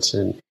grandparents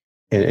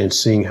and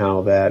seeing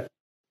how that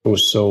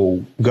was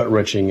so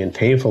gut-wrenching and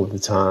painful at the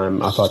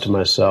time, I thought to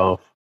myself,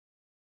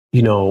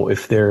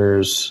 if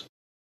there's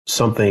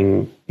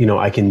something,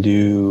 I can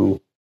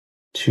do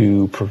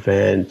to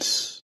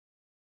prevent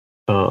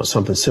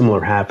something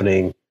similar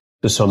happening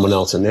to someone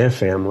else in their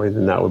family,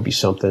 then that would be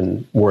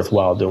something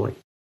worthwhile doing.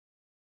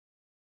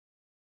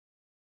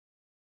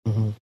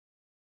 Mm-hmm.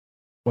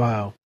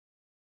 Wow.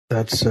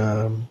 That's,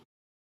 so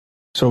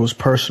it was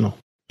personal,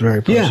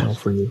 very personal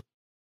for you.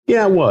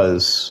 Yeah, it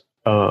was.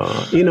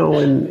 I,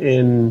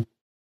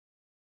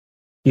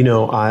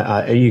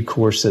 of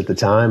course, at the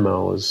time I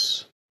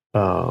was,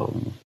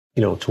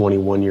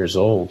 21 years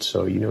old.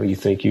 So, you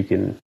think you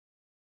can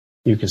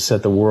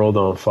set the world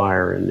on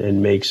fire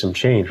and make some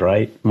change,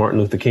 right? Martin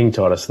Luther King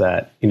taught us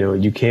that,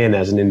 you can,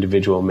 as an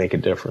individual, make a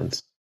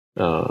difference.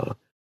 So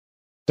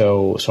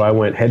I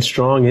went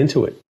headstrong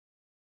into it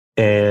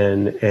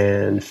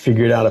and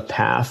figured out a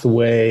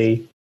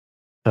pathway,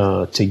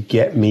 to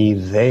get me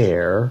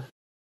there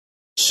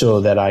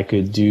so that I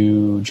could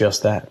do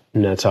just that.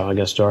 And that's how I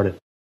got started.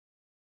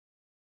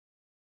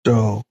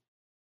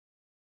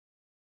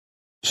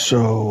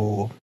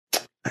 So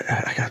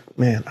I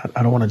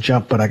don't want to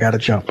jump, but I got to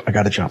jump.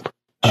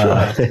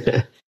 Sure.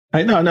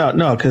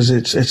 No, because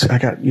it's I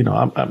got,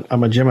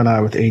 I'm a Gemini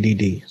with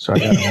ADD, so I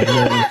got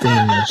many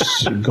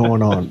things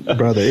going on,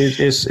 brother.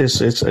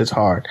 It's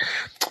hard.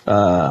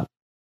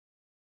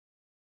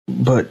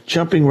 But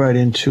jumping right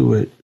into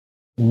it,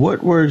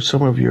 what were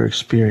some of your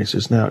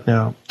experiences?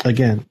 Now,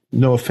 again,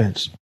 no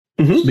offense,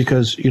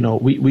 because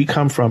we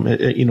come from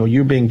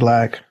you being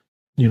black,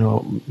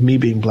 me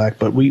being black,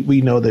 but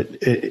we know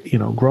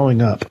that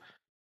growing up,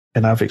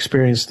 and I've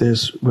experienced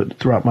this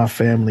throughout my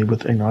family.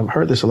 I've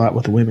heard this a lot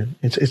with women.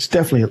 It's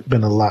definitely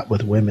been a lot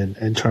with women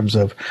in terms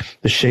of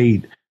the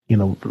shade,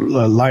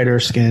 lighter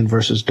skin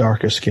versus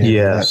darker skin,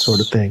 that sort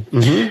of thing.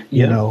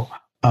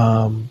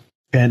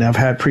 And I've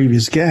had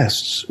previous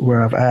guests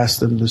where I've asked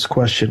them this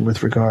question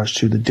with regards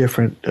to the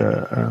different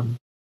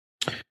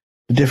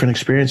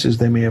experiences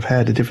they may have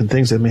had, the different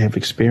things they may have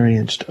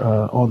experienced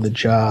on the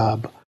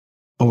job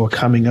or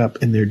coming up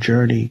in their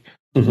journey,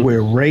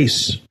 where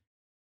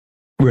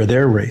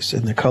their race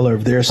and the color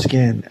of their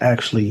skin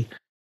actually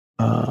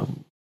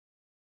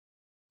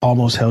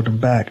almost held them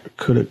back.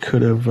 Could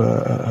have,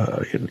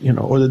 or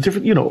the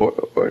different,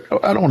 or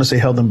I don't want to say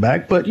held them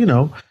back, but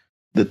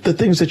the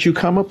things that you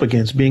come up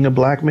against being a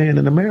black man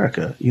in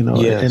America,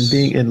 and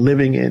being and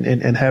living in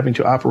and having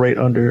to operate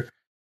under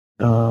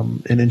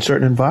and in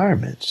certain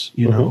environments,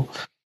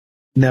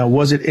 Now,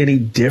 was it any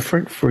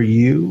different for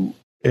you?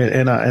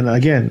 And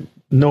again,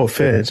 no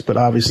offense, but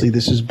obviously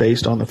this is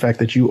based on the fact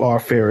that you are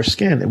fairer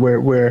skinned.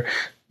 Where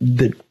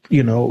did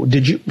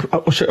you?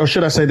 Or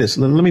should I say this?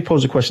 Let me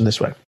pose the question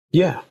this way.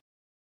 Yeah.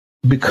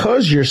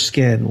 because your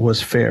skin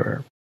was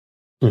fairer,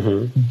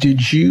 Mm-hmm.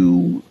 did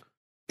you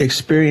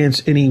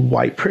experience any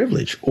white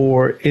privilege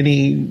or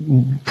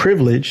any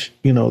privilege,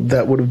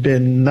 that would have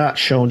been not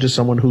shown to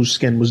someone whose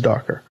skin was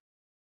darker?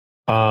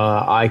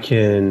 I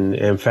can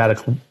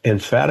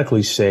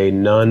emphatically say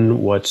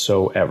none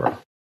whatsoever.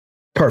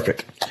 Not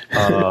good,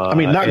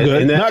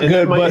 not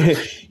good, but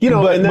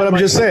but I'm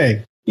just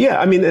saying.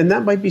 Yeah, I mean, and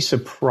that might be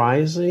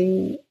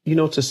surprising,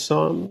 to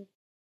some.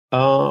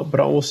 But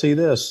I will say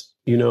this,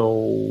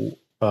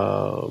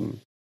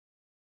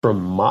 from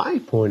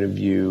my point of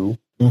view,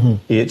 Mm-hmm.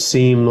 it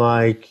seemed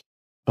like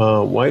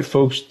white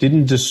folks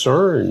didn't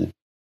discern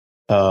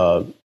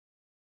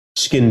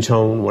skin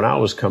tone when I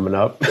was coming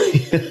up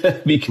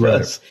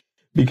because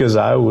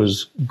I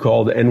was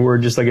called the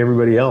N-word just like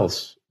everybody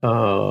else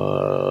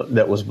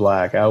that was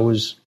black. I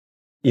was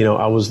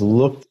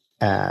looked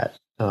at,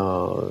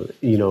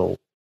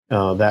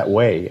 that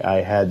way.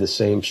 I had the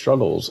same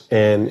struggles.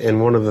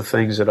 And one of the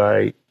things that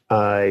I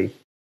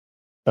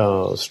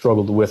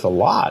struggled with a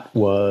lot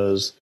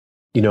was,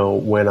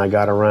 when I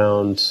got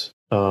around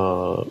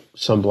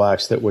some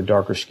blacks that were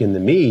darker skinned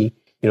than me,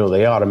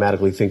 they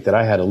automatically think that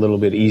I had a little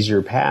bit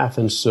easier path.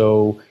 And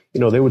so,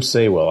 they would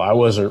say, well, I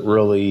wasn't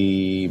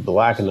really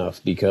black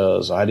enough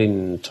because I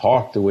didn't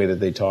talk the way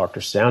that they talked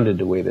or sounded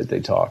the way that they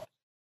talked.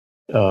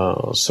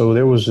 So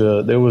there was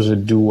a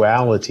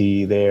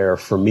duality there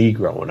for me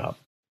growing up.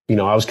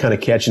 I was kind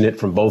of catching it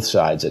from both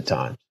sides at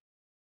times.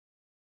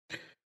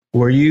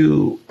 Are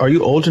you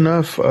old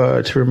enough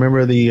to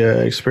remember the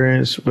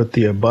experience with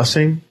the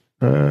busing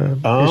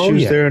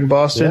issues there in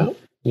Boston?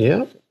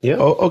 Yeah.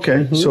 Oh,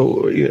 okay. Mm-hmm.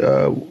 So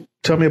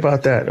tell me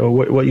about that, or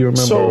what you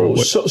remember.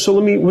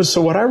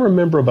 So what I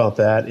remember about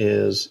that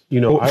is,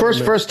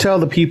 first tell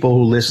the people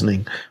who are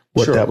listening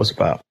what that was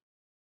about.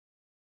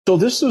 So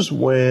this is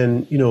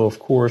when, of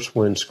course,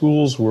 when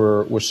schools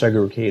were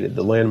segregated,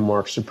 the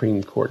landmark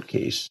Supreme Court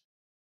case.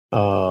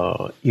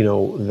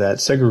 That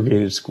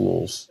segregated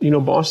schools,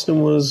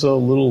 Boston was a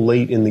little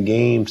late in the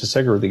game to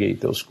segregate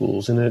those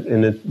schools, and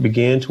it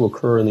began to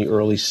occur in the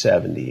early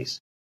 70s.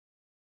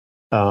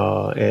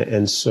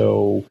 And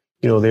so,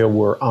 there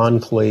were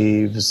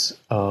enclaves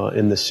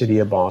in the city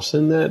of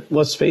Boston that,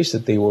 let's face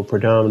it, they were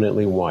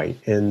predominantly white,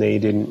 and they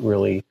didn't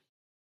really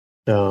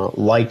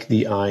like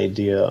the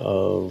idea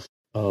of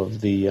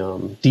the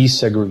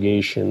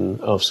desegregation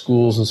of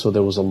schools, and so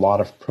there was a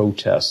lot of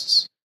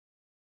protests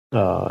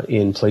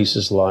in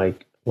places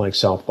like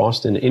South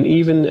Boston. And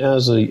even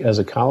as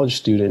a college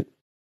student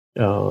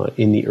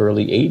in the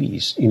early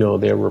 80s,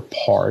 there were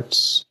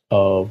parts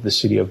of the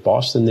city of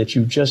Boston that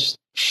you just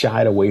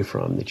shied away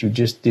from, that you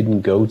just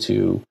didn't go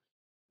to,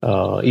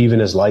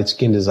 even as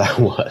light-skinned as I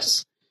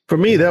was. For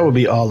me, that would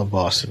be all of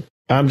Boston.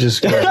 I'm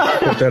just going to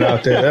put that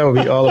out there. That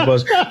would be all of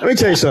us. Let me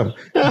tell you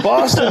something.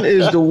 Boston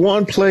is the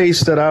one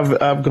place that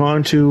I've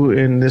gone to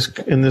in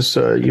this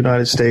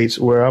United States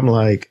where I'm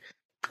like,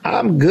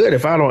 I'm good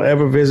if I don't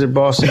ever visit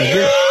Boston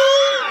again.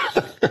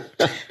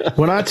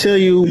 When I tell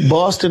you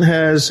Boston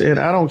has, and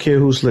I don't care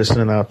who's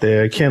listening out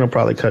there, Ken will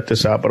probably cut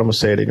this out, but I'm going to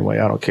say it anyway.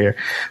 I don't care.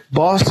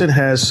 Boston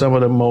has some of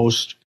the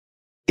most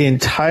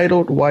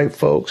entitled white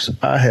folks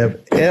I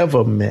have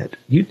ever met.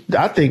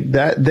 I think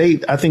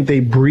they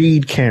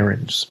breed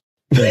Karens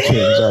than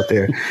Kens out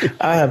there.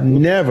 I have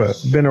never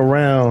been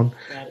around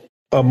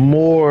a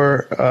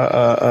more,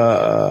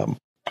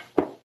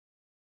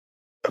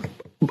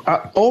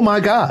 oh my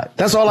God.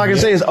 That's all I can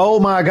say is, oh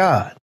my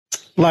God.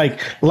 Like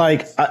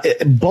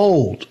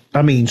bold.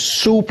 I mean,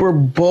 super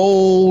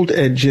bold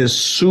and just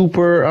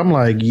super. I'm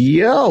like,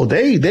 yo,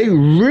 they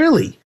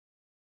really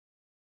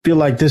feel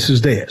like this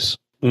is theirs.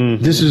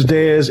 Mm-hmm. This is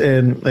theirs.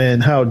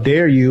 And how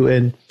dare you?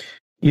 And,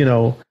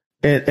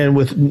 and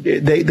with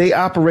they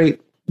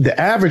operate, the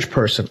average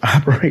person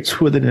operates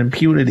with an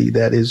impunity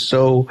that is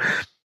so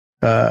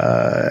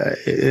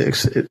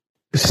it's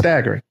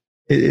staggering.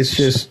 It's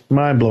just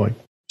mind blowing.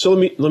 So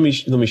let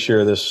me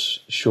share this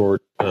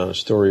short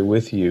story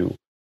with you.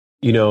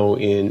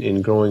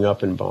 In growing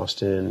up in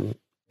Boston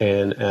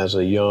and as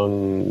a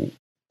young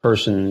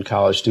person,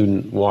 college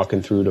student,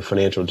 walking through the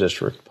financial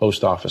district,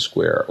 Post Office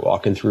Square,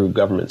 walking through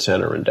Government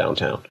Center in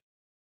downtown,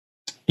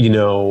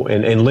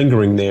 and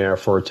lingering there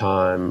for a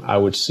time, I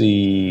would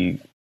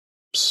see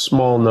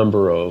small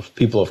number of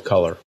people of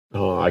color.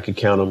 I could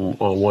count them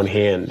on one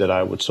hand that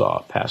I would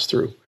saw pass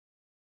through.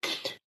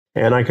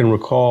 And I can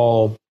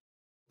recall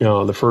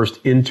the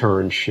first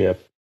internship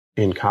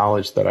in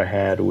college that I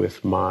had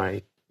with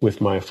my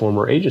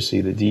former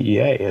agency, the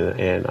DEA,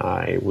 and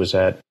I was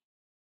at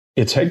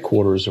its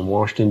headquarters in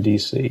Washington,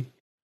 D.C.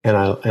 And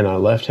I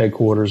left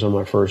headquarters on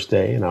my first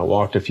day, and I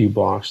walked a few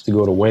blocks to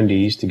go to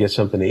Wendy's to get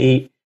something to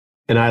eat.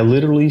 And I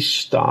literally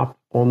stopped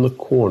on the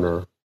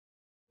corner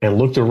and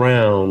looked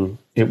around.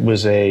 It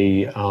was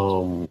a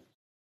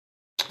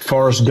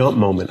Forrest Gump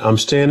moment. I'm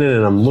standing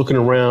and I'm looking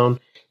around,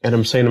 and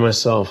I'm saying to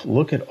myself,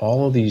 look at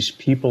all of these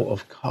people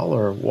of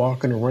color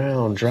walking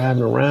around,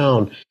 driving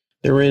around.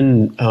 They're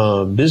in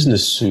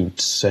business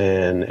suits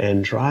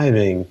and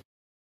driving.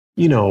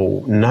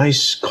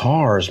 nice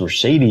cars,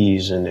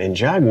 Mercedes and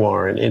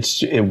Jaguar. And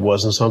it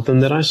wasn't something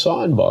that I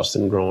saw in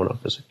Boston growing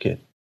up as a kid.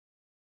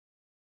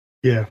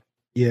 Yeah.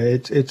 Yeah.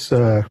 It's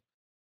crazy.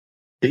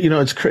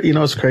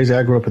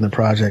 I grew up in the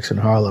projects in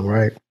Harlem,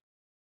 right?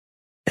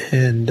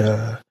 And,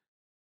 I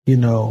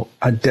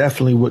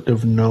definitely wouldn't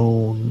have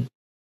known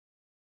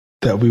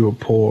that we were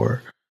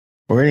poor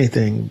or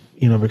anything,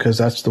 because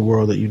that's the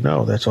world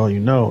that that's all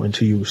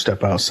until you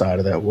step outside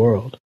of that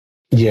world.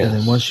 Yeah. And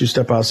then once you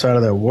step outside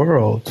of that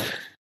world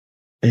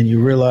and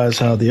you realize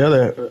how the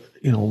other,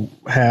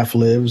 half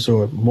lives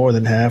or more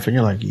than half, and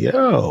you're like,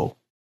 yo,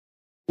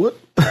 what,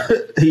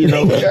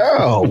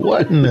 yo,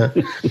 what in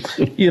the,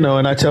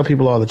 and I tell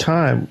people all the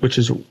time, which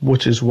is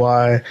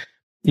why,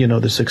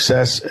 the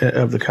success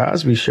of the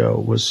Cosby Show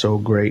was so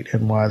great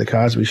and why the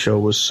Cosby Show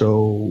was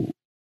so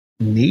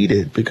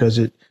needed, because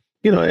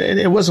and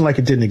it wasn't like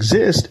it didn't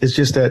exist. It's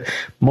just that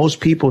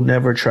most people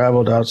never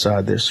traveled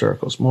outside their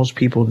circles. Most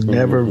people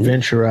never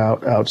venture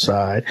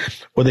outside,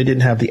 or they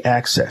didn't have the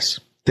access.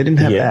 They didn't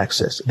have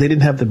access. They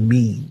didn't have the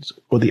means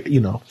or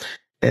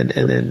and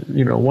then,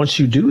 once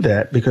you do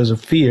that because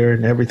of fear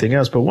and everything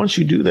else, but once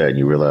you do that and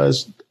you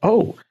realize,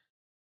 oh,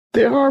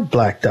 there are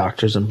black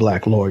doctors and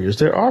black lawyers.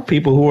 There are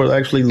people who are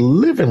actually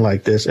living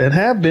like this and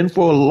have been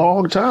for a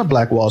long time.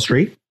 Black Wall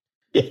Street.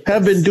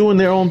 Have been doing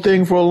their own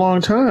thing for a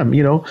long time,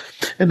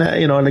 and that,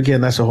 and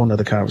again, that's a whole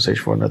nother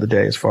conversation for another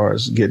day, as far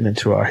as getting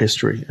into our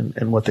history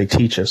and what they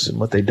teach us and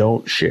what they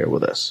don't share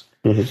with us.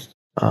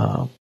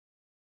 Mm-hmm.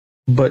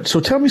 But so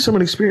tell me some of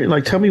the experience,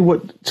 like tell me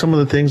what some of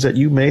the things that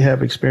you may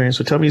have experienced.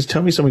 So tell me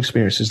some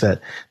experiences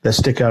that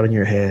stick out in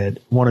your head,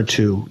 one or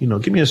two,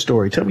 give me a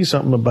story. Tell me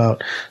something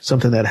about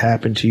something that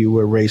happened to you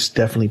where race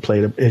definitely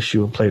played an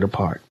issue and played a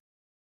part.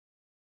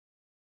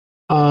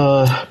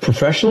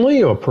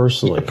 Professionally or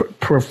personally?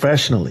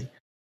 Professionally.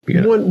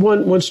 Yeah.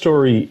 One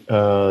story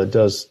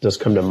does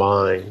come to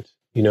mind.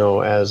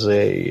 As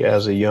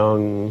a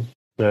young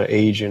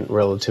agent,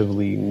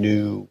 relatively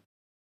new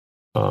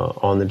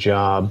on the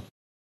job.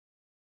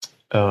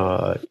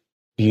 I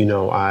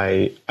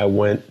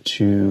went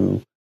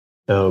to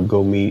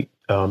go meet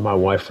my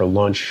wife for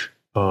lunch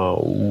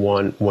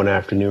one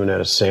afternoon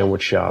at a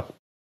sandwich shop,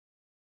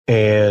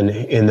 and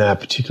in that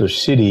particular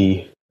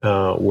city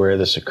where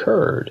this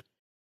occurred.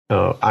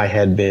 I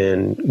had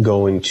been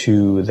going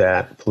to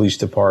that police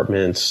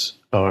department's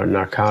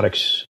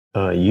narcotics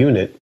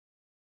unit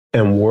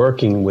and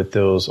working with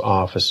those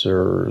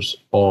officers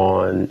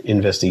on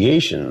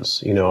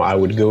investigations. I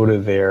would go to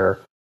their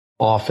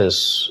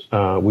office,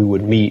 we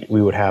would meet,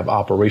 we would have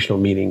operational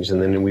meetings,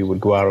 and then we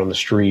would go out on the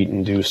street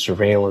and do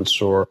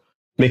surveillance or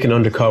make an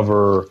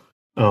undercover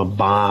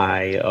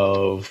buy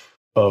of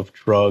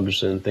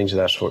drugs and things of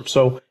that sort.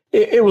 So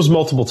it was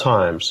multiple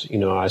times.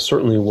 I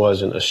certainly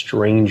wasn't a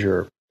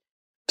stranger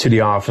to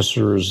the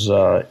officers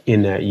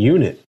in that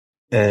unit,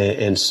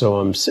 and so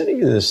I'm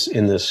sitting in this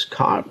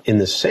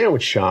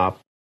sandwich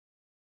shop,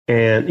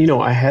 and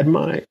I had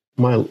my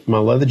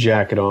leather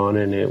jacket on,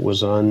 and it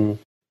was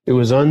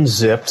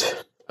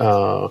unzipped,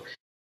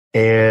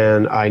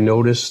 and I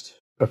noticed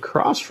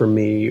across from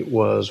me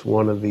was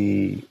one of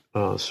the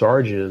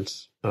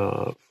sergeants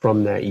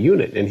from that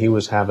unit, and he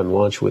was having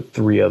lunch with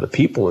three other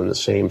people in the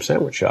same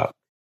sandwich shop.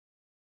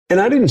 And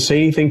I didn't say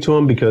anything to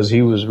him because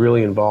he was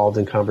really involved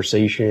in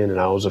conversation, and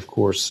I was, of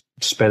course,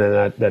 spending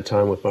that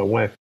time with my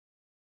wife.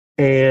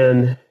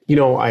 And,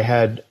 I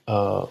had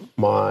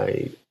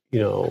my,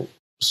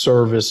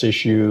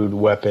 service-issued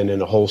weapon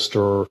in a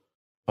holster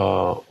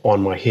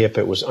on my hip.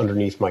 It was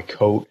underneath my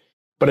coat.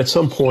 But at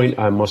some point,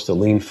 I must have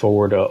leaned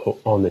forward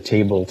on the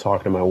table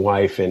talking to my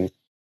wife, and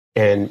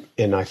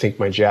I think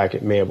my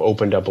jacket may have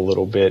opened up a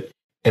little bit.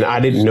 And I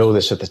didn't know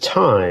this at the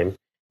time.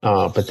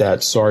 But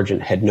that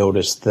sergeant had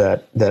noticed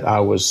that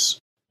I was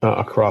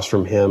across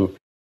from him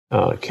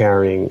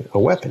carrying a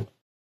weapon.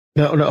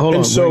 No, hold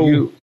on.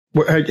 So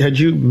had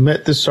you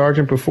met this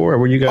sergeant before? Or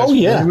were you guys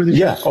familiar with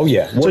each other? Oh,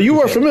 yeah. So you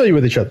were familiar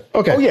with each other?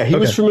 Okay. Oh, yeah. He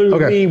was familiar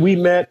with me. We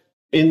met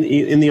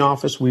in the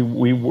office. We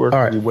worked.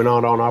 Right. We went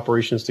out on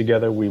operations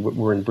together. We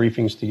were in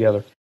briefings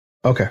together.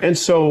 Okay. And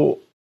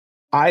so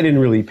I didn't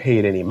really pay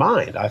it any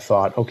mind. I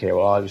thought, okay,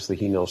 well, obviously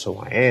he knows who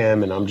I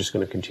am, and I'm just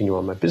going to continue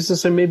on my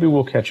business, and maybe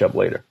we'll catch up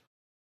later.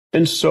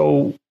 And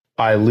so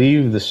I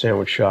leave the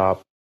sandwich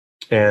shop,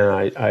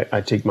 and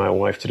I take my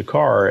wife to the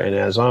car. And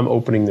as I'm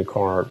opening the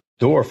car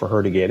door for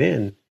her to get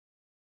in,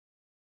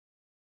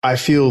 I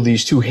feel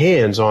these two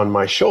hands on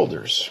my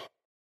shoulders,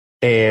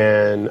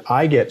 and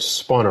I get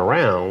spun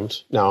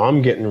around. Now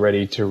I'm getting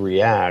ready to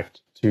react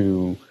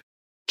to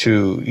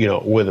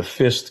with a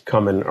fist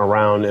coming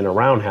around in a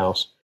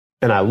roundhouse.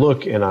 And I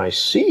look and I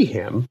see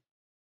him,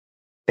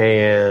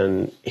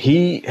 and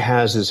he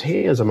has his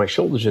hands on my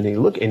shoulders, and he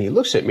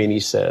looks at me and he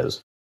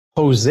says,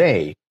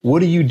 "Jose,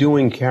 what are you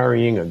doing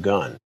carrying a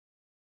gun?"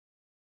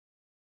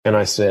 And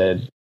I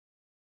said,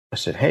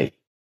 "Hey,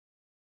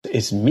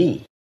 it's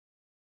me.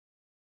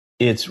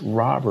 It's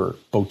Robert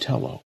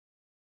Botelho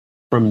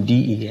from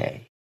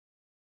DEA."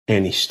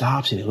 And he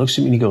stops and he looks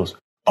at me and he goes,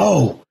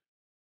 Oh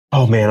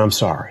man, I'm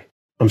sorry.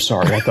 I'm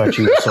sorry. I thought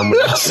you were someone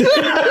else.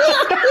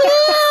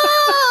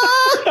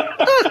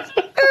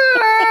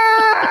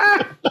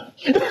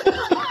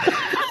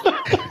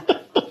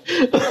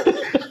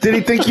 Did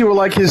he think you were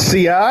like his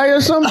CI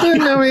or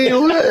something? I mean,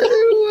 what?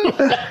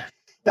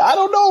 I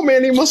don't know,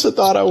 man. He must have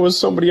thought I was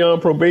somebody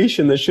on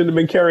probation that shouldn't have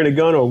been carrying a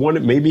gun, or one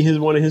of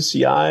his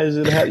CIs.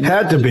 It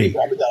had to be.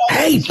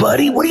 Hey,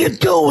 buddy, what are you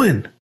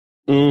doing?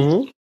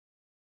 Mm-hmm.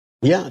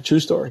 Yeah, true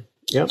story.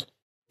 Yep.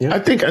 I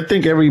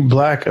think every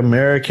Black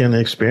American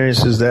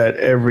experiences that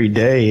every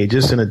day,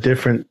 just in a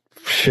different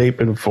shape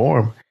and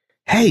form.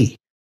 Hey,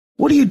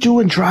 what are you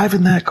doing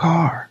driving that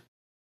car?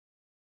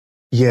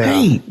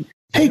 Yeah.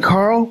 Hey,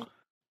 Carl,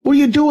 what are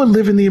you doing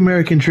living the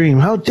American dream?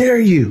 How dare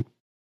you?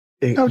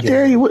 How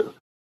dare you? What?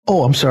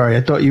 Oh, I'm sorry.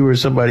 I thought you were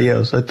somebody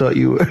else. I thought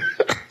you were.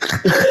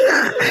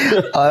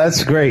 Oh,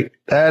 that's great.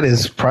 That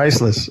is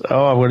priceless.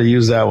 Oh, I want to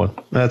use that one.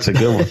 That's a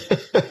good one.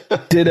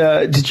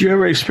 Did you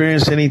ever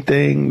experience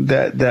anything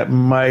that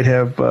might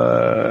have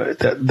where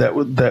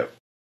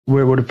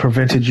would have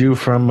prevented you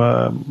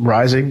from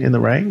rising in the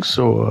ranks,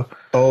 or?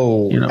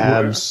 Oh,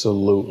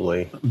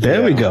 absolutely.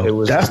 There we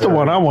go. That's the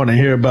one I want to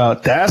hear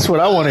about. That's what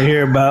I want to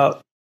hear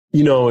about.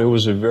 It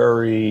was a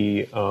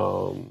very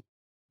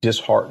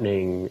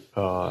disheartening.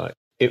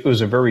 It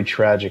was a very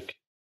tragic.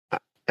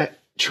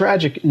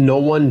 No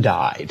one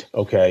died,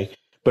 okay,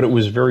 but it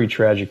was very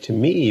tragic to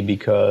me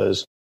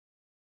because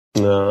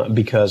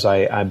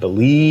I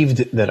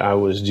believed that I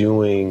was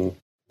doing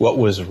what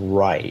was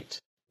right,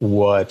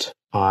 what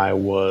I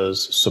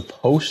was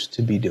supposed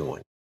to be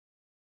doing.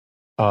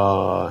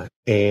 I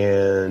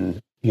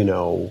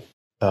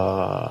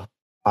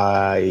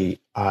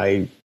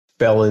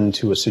fell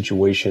into a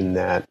situation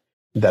that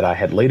I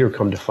had later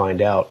come to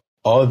find out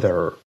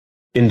other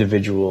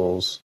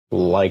individuals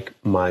like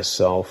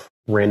myself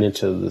ran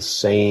into the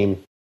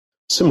same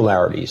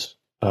similarities,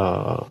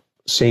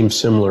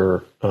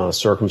 similar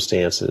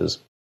circumstances.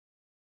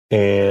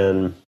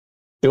 And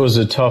it was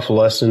a tough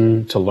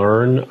lesson to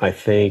learn. I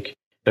think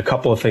a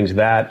couple of things,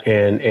 that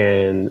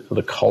and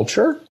the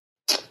culture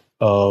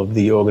of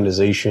the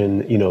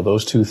organization,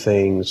 those two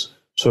things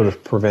sort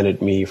of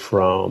prevented me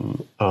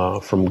from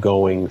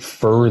going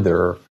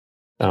further,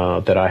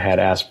 that I had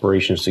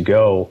aspirations to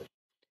go.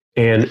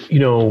 And,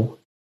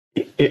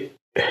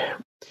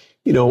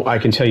 I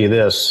can tell you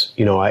this,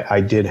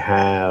 I did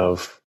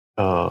have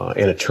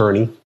an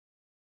attorney,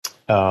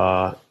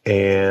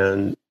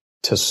 and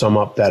to sum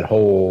up that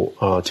whole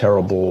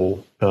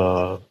terrible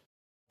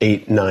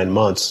 8-9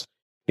 months,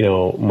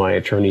 my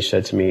attorney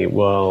said to me,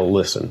 well,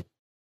 listen,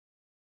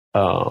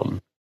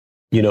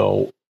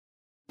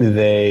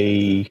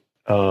 they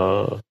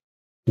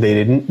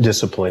didn't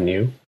discipline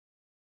you.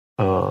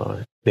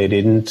 They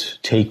didn't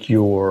take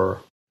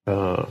your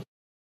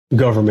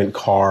government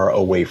car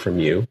away from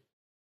you.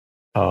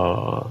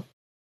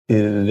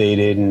 They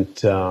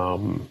didn't,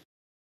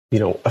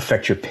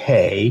 affect your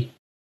pay.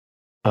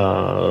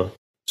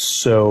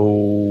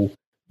 So,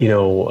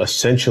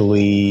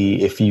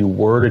 essentially, if you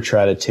were to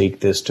try to take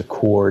this to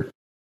court,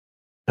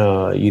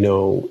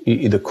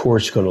 the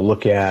court's going to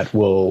look at,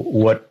 well,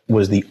 what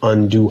was the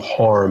undue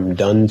harm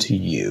done to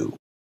you?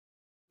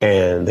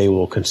 And they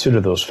will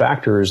consider those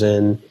factors.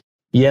 And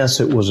yes,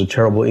 it was a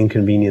terrible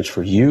inconvenience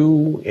for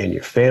you and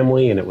your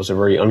family, and it was a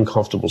very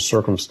uncomfortable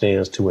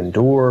circumstance to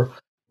endure.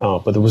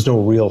 But there was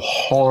no real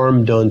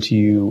harm done to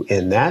you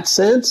in that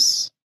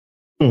sense.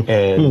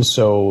 And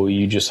so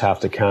you just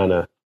have to kind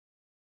of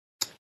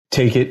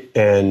take it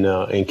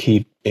and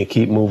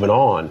keep moving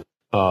on.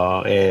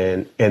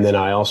 And then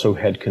I also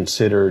had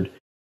considered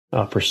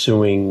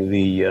pursuing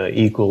the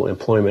equal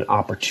employment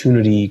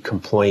opportunity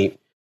complaint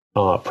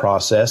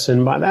process.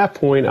 And by that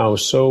point, I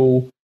was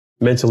so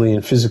mentally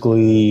and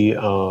physically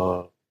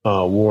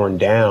worn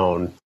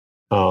down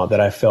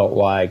that I felt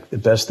like the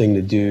best thing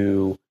to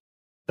do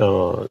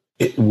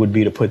it would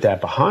be to put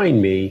that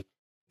behind me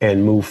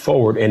and move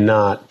forward and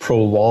not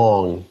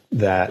prolong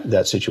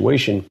that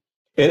situation.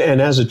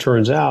 And as it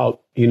turns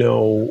out,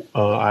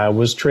 I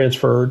was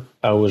transferred,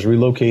 I was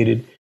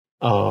relocated,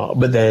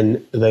 but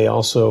then they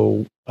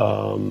also,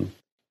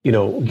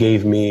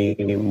 gave me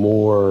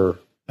more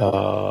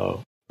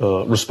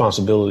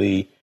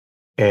responsibility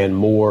and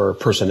more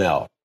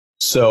personnel.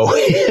 So,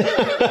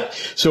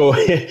 so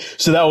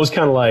that was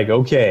kind of like,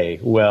 okay,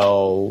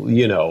 well,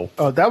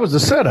 Oh, that was the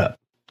setup.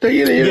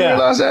 You didn't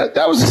realize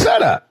that was the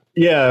setup.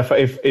 Yeah,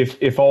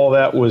 if all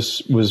that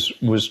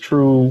was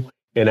true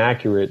and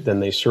accurate,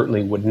 then they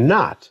certainly would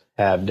not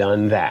have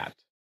done that.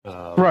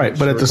 Right,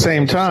 but at the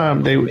same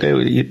time, they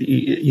there's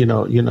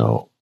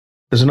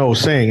an old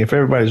saying: if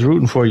everybody's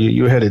rooting for you,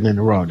 you're headed in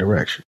the wrong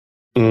direction.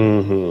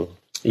 Mm-hmm.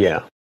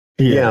 Yeah.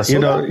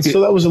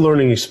 So that was a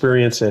learning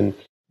experience, and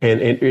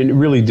it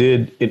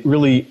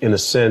really, in a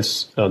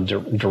sense,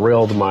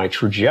 derailed my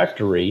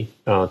trajectory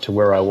to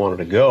where I wanted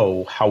to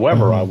go.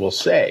 However, I will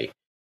say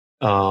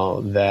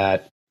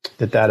that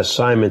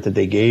assignment that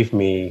they gave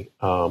me,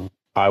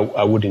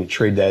 I wouldn't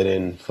trade that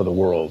in for the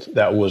world.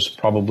 That was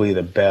probably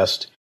the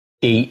best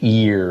 8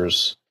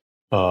 years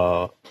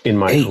in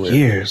my career. 8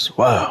 years,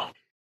 wow.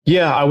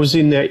 Yeah, I was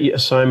in that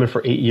assignment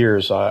for 8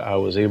 years. I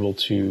was able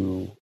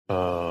to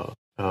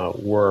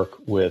work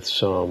with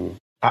some.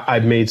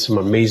 I've made some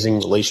amazing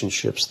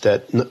relationships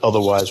that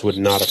otherwise would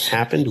not have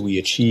happened. We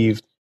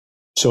achieved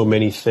so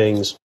many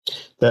things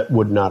that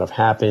would not have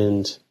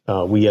happened.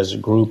 We as a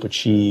group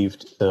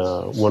achieved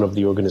one of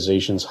the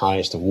organization's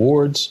highest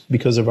awards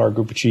because of our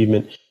group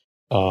achievement.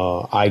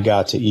 I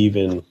got to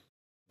even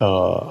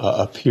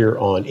appear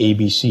on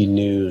ABC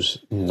News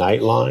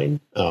Nightline.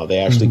 They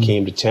actually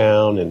came to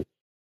town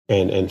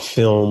and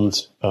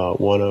filmed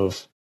one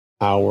of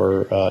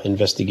our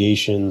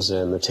investigations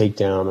and the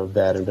takedown of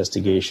that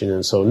investigation.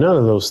 And so none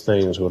of those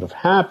things would have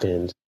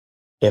happened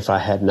if I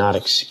had not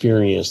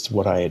experienced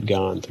what I had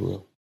gone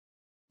through.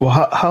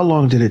 Well, how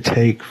long did it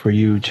take for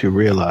you to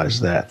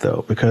realize that,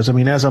 though? Because, I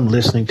mean, as I'm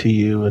listening to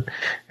you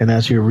and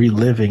as you're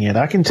reliving it,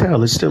 I can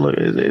tell it's still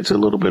it's a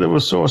little bit of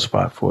a sore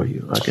spot for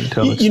you. I can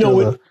tell it's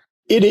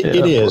it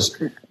is.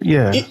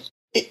 Yeah.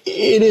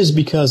 It is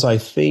because I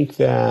think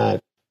that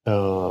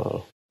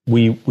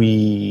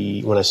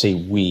we when I say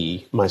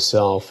we,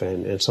 myself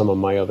and some of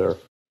my other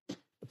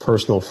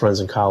personal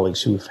friends and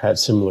colleagues who've had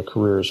similar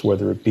careers,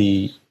 whether it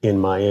be in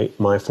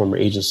my former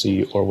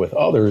agency or with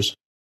others,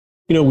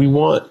 we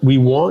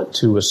want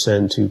to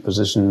ascend to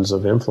positions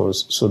of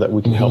influence so that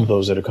we can help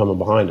those that are coming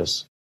behind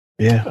us.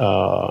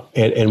 Yeah.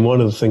 And one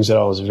of the things that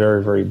I was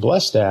very, very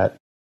blessed at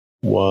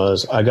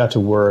was I got to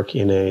work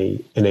in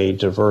a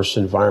diverse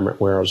environment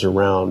where I was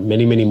around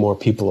many, many more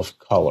people of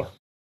color.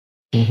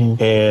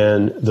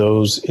 And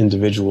those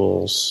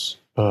individuals,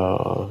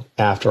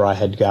 after I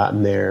had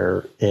gotten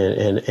there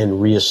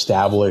and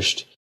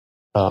reestablished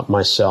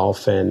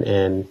myself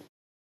and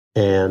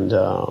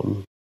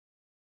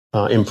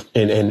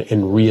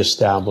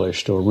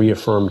reestablished or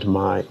reaffirmed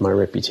my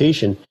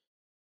reputation,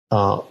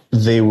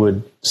 they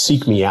would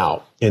seek me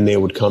out and they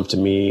would come to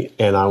me,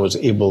 and I was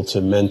able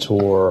to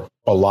mentor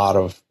a lot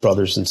of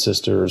brothers and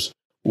sisters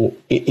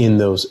in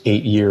those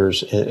 8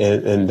 years,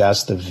 and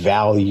that's the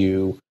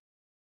value.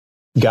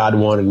 God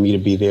wanted me to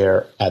be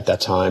there at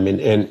that time, and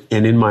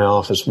in my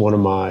office, one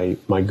of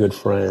my good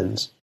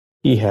friends,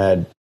 he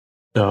had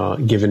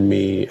given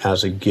me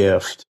as a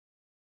gift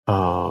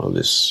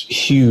this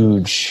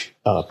huge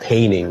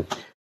painting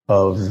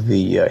of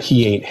the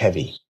He Ain't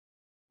Heavy,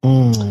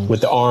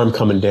 with the arm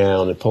coming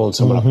down and pulling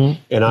someone up.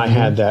 And I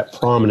had that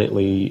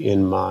prominently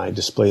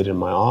displayed in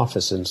my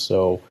office. And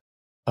so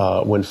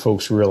when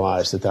folks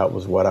realized that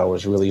was what I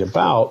was really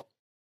about,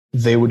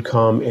 they would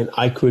come, and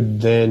I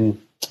could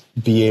then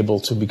be able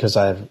to, because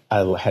I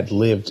had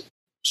lived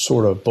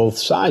sort of both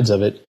sides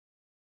of it,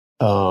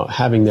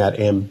 having that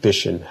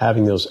ambition,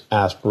 having those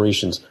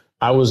aspirations,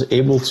 I was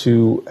able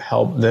to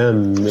help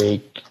them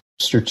make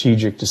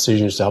strategic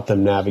decisions to help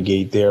them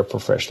navigate their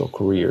professional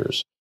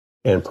careers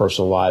and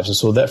personal lives. And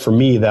so that, for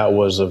me, that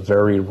was a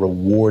very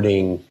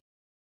rewarding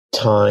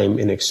time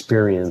and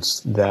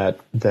experience that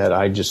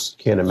I just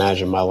can't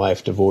imagine my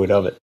life devoid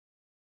of it.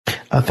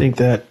 I think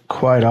that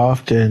quite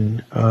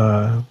often,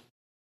 a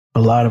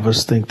lot of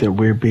us think that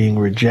we're being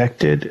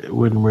rejected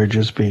when we're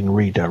just being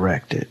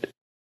redirected.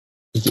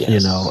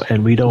 Yes.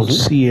 And we don't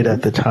see it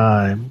at the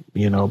time,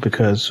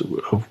 because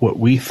of what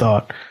we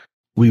thought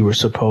we were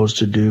supposed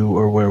to do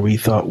or where we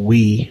thought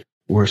we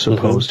were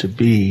supposed to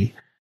be.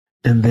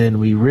 And then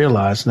we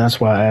realize, and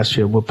that's why I asked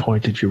you, at what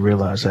point did you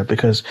realize that?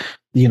 Because,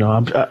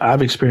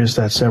 I've experienced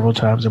that several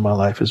times in my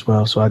life as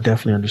well. So I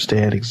definitely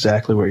understand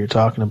exactly what you're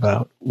talking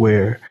about,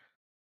 where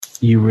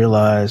you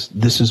realize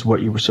this is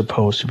what you were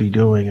supposed to be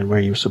doing and where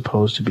you were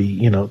supposed to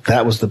be.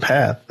 That was the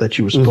path that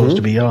you were supposed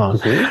to be on.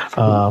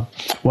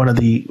 One of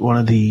the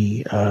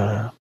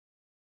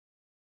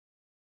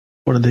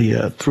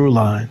through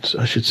lines,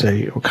 I should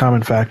say, or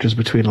common factors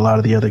between a lot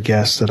of the other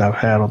guests that I've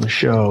had on the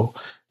show,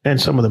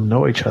 and some of them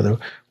know each other,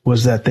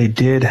 was that they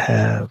did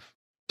have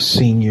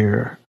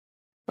senior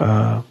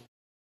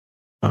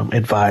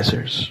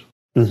advisors,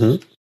 who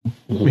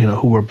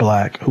were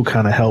Black, who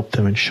kind of helped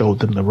them and showed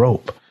them the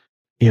rope.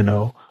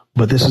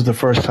 But this is the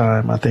first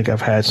time I think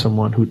I've had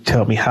someone who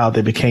tell me how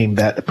they became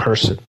that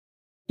person.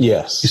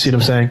 Yes. You see what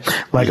I'm saying?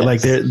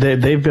 Like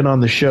they've been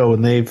on the show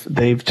and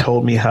they've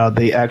told me how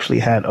they actually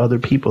had other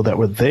people that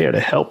were there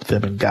to help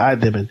them and guide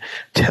them and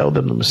tell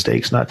them the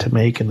mistakes not to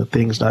make and the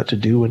things not to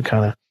do and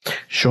kind of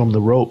show them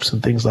the ropes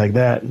and things like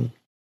that.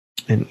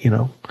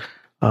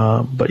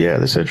 But yeah,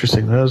 that's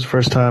interesting. That was the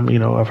first time,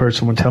 I've heard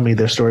someone tell me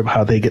their story about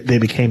how they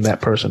became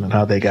that person and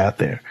how they got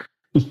there.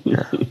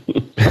 Yeah.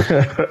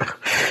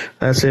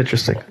 That's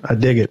interesting. I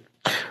dig it.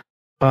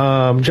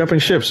 Jumping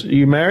ships.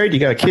 You married? You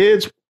got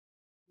kids?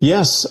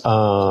 Yes,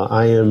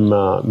 I am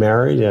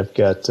married. I've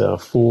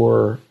got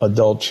 4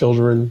 adult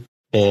children,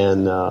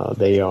 and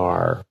they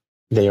are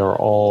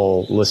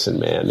all, listen,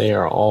 man, they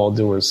are all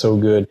doing so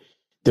good.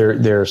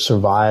 They're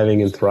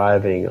surviving and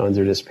thriving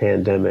under this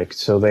pandemic.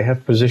 So they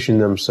have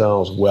positioned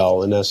themselves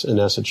well, and that's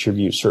a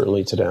tribute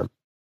certainly to them.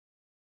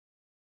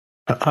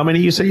 How many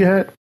you say you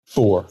had?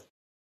 4.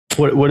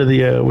 What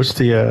are what's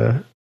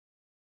the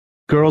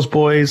girls,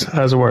 boys?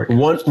 How's it work?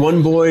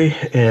 One boy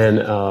and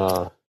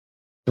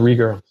 3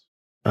 girls.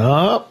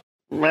 Oh,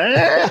 You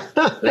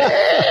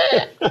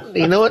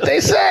know what they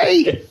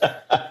say.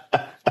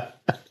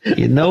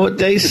 You know what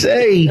they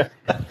say.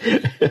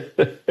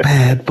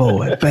 Bad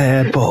boy,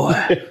 bad boy.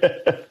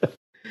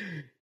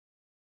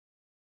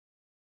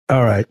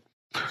 All right.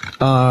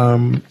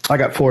 I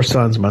got 4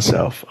 sons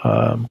myself.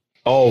 Oh,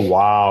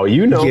 wow.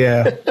 You know.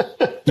 Yeah.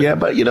 Yeah.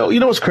 But you know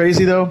what's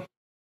crazy though?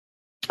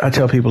 I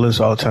tell people this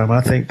all the time.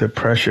 I think the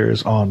pressure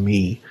is on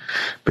me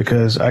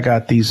because I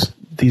got these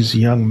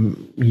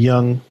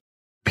young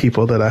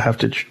people that I have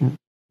to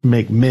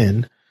make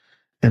men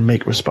and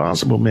make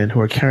responsible men who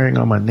are carrying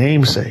on my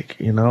namesake.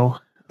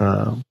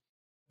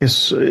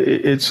 It's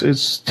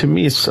to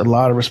me, it's a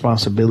lot of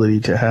responsibility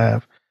to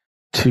have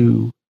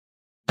to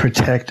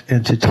protect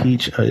and to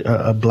teach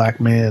a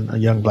black man, a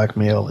young black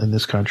male in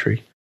this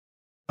country,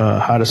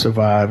 how to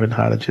survive and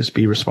how to just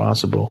be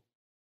responsible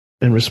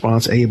and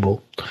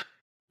responsible.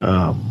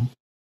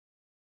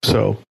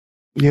 So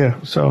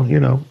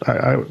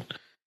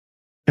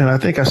I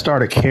think I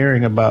started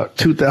caring about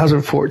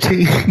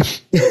 2014.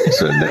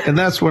 And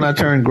that's when I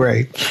turned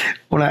gray.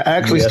 When I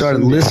actually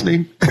started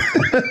listening,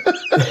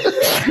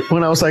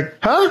 when I was like,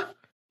 huh?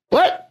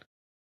 What?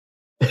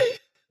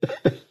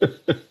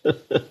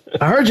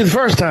 I heard you the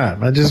first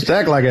time. I just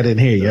act like I didn't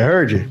hear you. I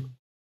heard you.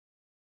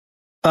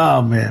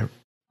 Oh man.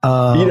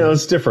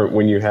 It's different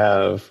when you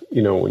have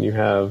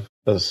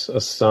a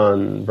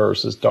son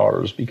versus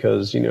daughters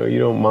because, you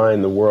don't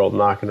mind the world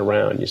knocking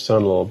around your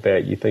son a little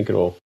bit. You think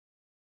it'll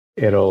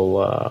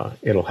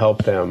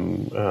help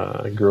them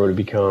grow to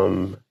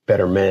become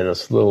better men.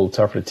 It's a little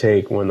tougher to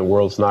take when the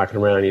world's knocking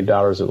around your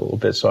daughters a little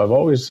bit. So I've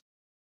always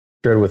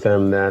shared with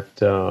them that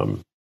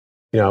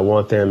I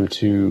want them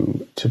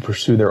to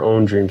pursue their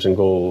own dreams and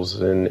goals,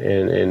 and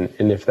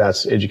if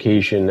that's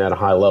education at a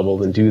high level,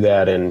 then do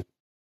that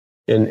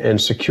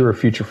and secure a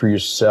future for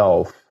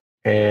yourself.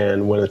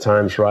 And when the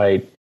time's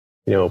right,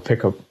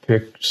 pick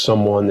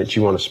someone that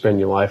you want to spend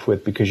your life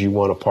with because you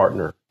want a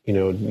partner. I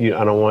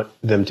don't want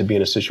them to be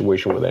in a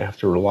situation where they have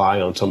to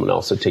rely on someone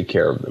else to take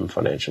care of them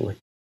financially.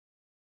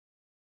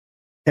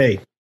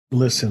 Hey,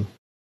 listen,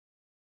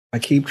 I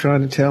keep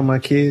trying to tell my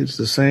kids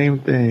the same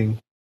thing,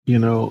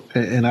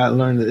 and I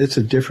learned that it's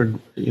a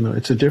different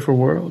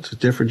world. It's a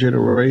different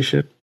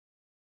generation.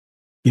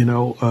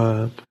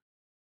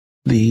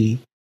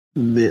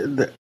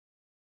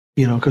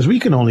 Because we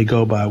can only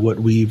go by what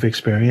we've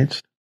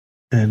experienced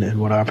and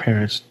what our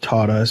parents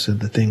taught us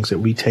and the things that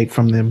we take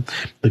from them,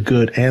 the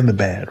good and the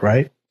bad,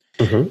 right?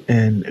 Mm-hmm.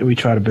 And we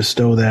try to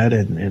bestow that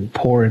and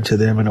pour into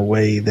them in a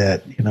way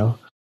that,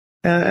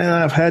 and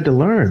I've had to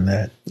learn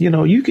that,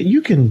 you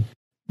can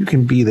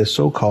be the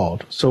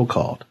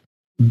so-called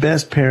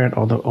best parent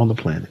on the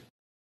planet.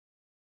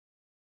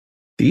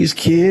 These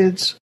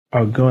kids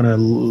are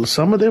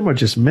some of them are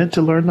just meant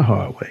to learn the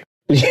hard way.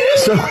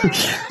 So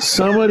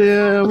some of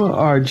them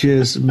are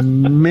just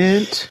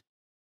meant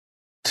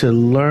to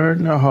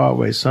learn the hard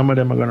way. Some of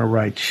them are going to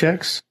write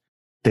checks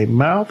they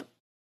mouth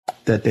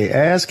that they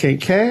ass can't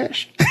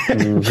cash.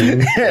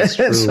 Mm-hmm.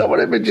 And some of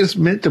them are just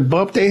meant to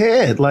bump their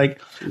head. Like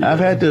I've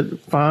had to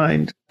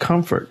find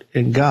comfort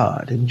in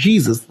God and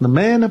Jesus, the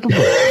man up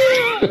above,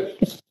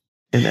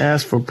 and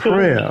ask for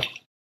prayer.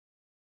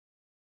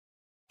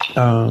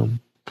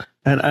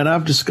 And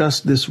I've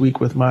discussed this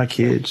week with my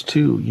kids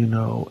too,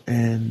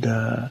 and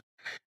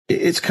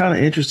it's kind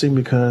of interesting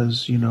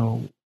because,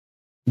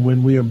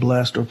 when we are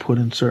blessed or put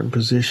in certain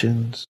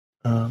positions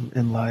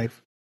in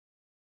life,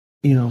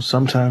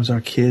 sometimes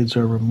our kids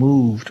are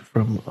removed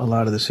from a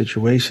lot of the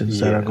situations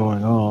that are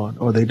going on,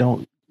 or they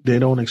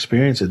don't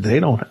experience it.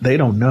 They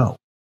don't know,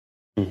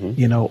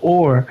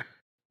 or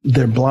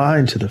they're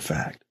blind to the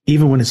fact,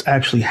 even when it's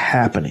actually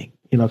happening,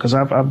 because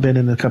I've been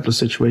in a couple of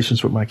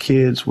situations with my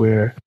kids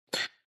where,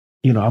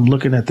 I'm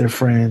looking at their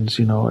friends,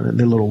 and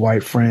their little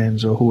white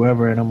friends or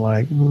whoever, and I'm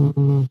like,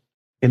 and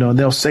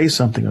they'll say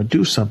something or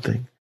do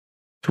something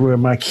to where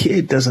my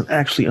kid doesn't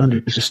actually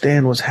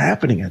understand what's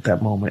happening at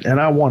that moment. And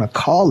I want to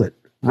call it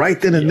right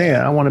then and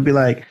there. I want to be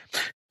like,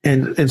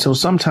 and so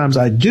sometimes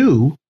I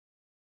do,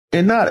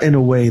 and not in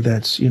a way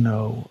that's,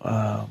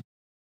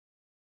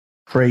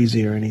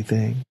 crazy or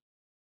anything,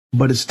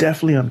 but it's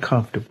definitely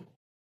uncomfortable.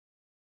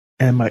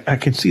 And I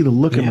can see the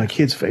look in my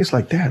kid's face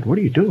like, Dad, what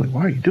are you doing?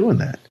 Why are you doing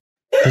that?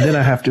 And then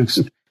I have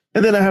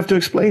to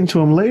explain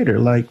to him later,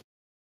 like,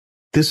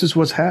 this is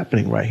what's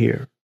happening right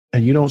here.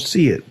 And you don't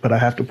see it, but I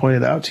have to point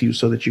it out to you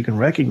so that you can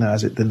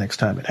recognize it the next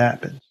time it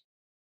happens.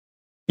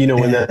 In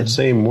that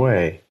same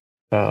way,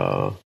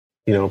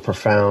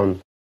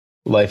 profound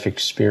life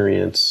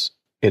experience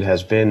it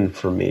has been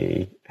for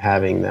me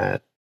having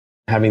that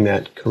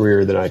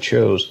career that I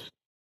chose.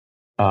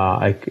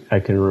 I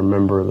can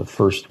remember the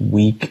first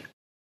week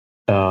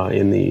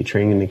in the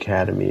training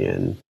academy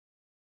and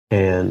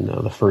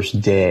the first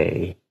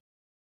day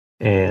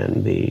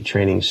and the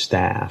training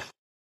staff.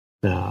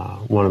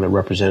 One of the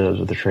representatives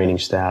of the training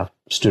staff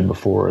stood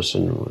before us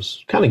and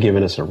was kind of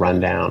giving us a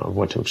rundown of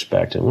what to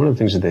expect. And one of the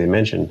things that they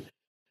mentioned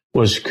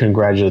was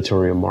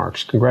congratulatory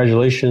remarks.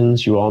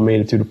 Congratulations, you all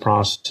made it through the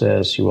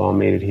process. You all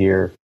made it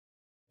here.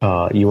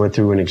 You went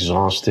through an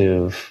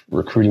exhaustive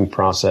recruiting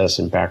process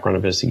and background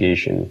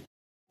investigation.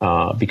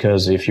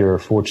 Because if you're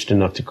fortunate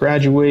enough to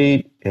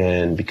graduate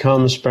and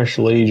become a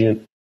special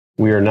agent,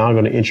 we are now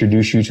going to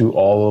introduce you to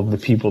all of the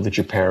people that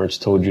your parents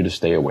told you to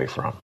stay away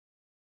from.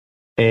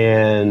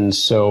 And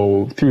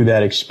so through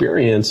that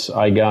experience,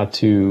 I got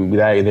to,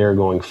 there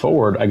going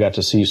forward, I got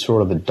to see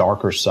sort of the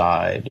darker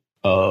side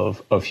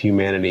of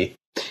humanity.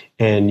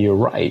 And you're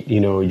right,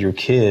 your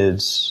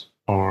kids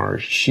are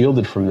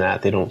shielded from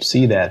that. They don't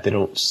see that. They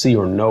don't see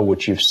or know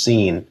what you've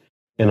seen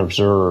and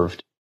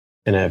observed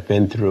and have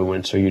been through.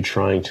 And so you're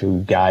trying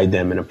to guide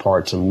them and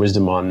impart some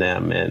wisdom on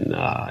them. And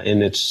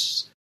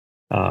it's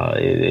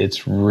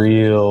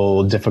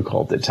real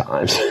difficult at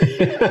times,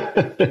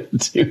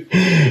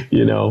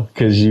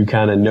 because you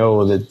kind of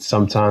know that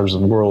sometimes the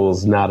world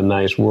is not a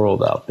nice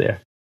world out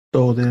there.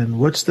 So then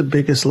what's the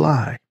biggest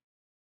lie?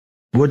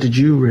 What did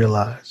you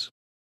realize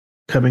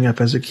coming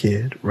up as a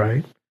kid,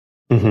 right?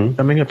 Mm-hmm.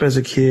 Coming up as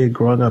a kid,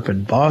 growing up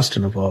in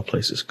Boston, of all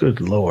places. Good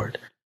Lord.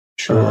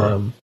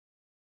 Sure.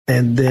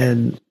 And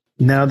then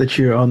now that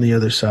you're on the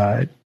other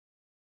side,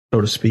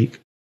 so to speak,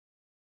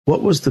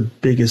 what was the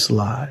biggest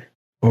lie?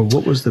 Or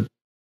what was the,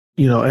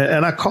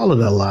 and I call it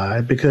a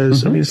lie because,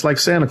 mm-hmm. I mean, it's like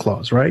Santa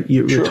Claus, right?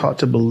 You're taught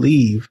to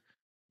believe,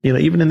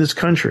 even in this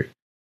country,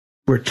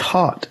 we're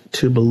taught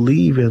to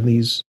believe in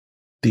these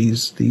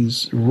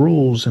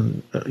rules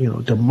and,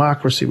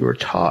 democracy. We're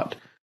taught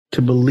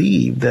to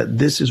believe that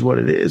this is what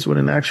it is, when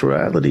in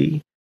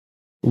actuality,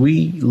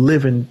 we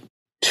live in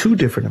two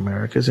different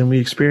Americas and we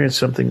experience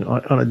something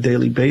on a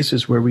daily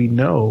basis where we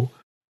know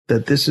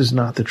that this is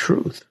not the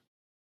truth.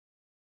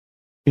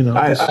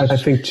 I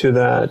think to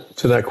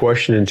that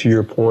question and to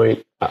your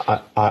point,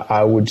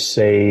 I would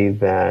say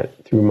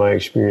that through my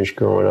experience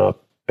growing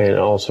up and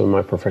also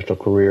my professional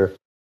career,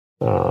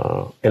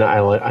 and I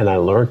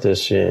learned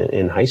this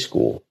in high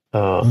school.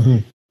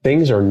 Mm-hmm.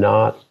 Things are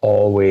not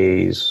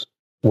always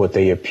what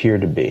they appear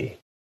to be,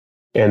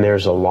 and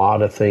there's a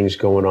lot of things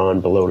going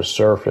on below the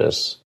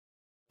surface.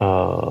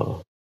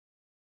 That's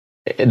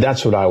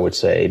what I would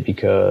say,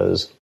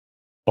 because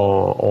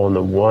on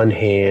the one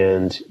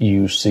hand,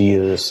 you see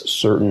this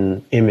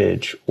certain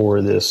image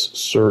or this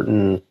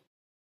certain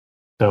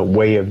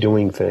way of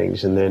doing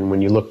things. And then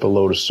when you look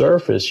below the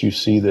surface, you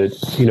see that,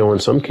 in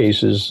some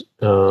cases,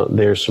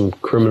 there's some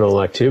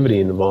criminal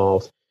activity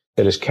involved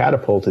that has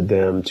catapulted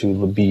them to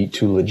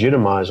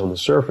legitimize on the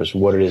surface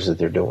what it is that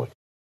they're doing.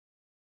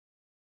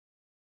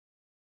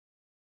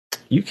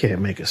 You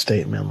can't make a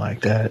statement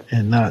like that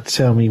and not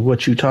tell me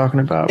what you're talking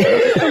about.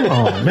 Come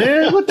on,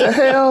 man. What the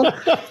hell?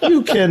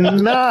 You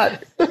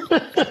cannot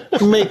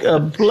make a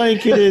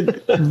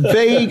blanketed,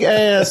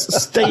 vague-ass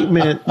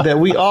statement that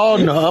we all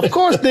know. Of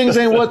course, things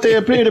ain't what they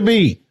appear to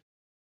be.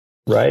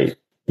 Right.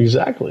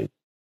 Exactly.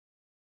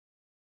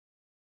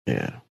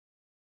 Yeah.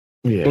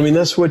 Yeah. I mean,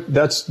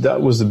 that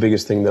was the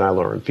biggest thing that I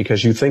learned,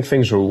 because you think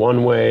things were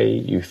one way,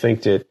 you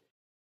think that,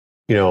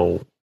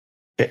 and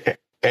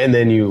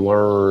then you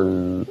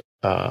learn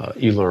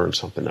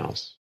something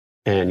else,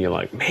 and you're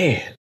like,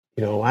 man,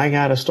 I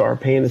got to start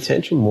paying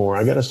attention more.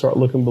 I got to start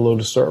looking below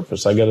the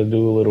surface. I got to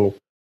do a little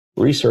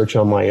research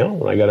on my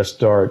own. I got to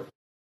start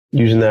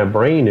using that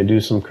brain to do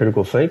some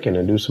critical thinking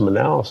and do some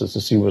analysis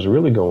to see what's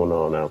really going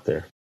on out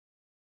there.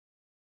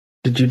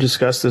 Did you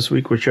discuss this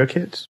week with your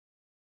kids?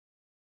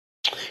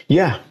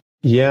 Yeah.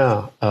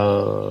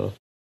 One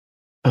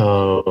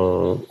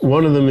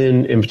of them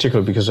in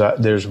particular, because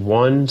there's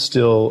one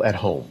still at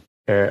home.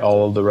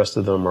 All of the rest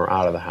of them are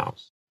out of the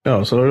house.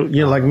 Oh, so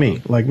you're like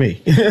me.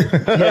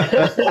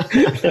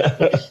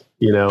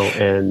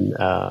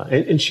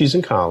 And she's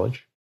in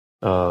college,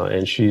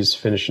 and she's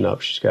finishing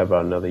up. She's got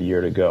about another year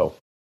to go.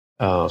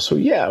 So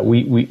yeah,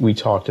 we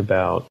talked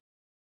about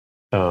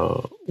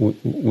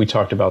we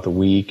talked about the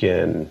week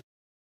and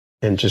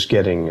just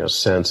getting a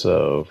sense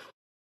of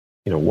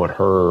what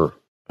her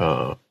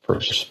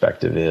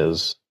perspective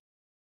is,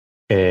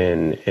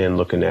 and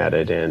looking at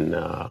it,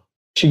 and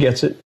she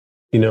gets it.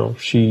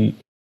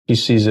 She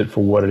sees it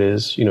for what it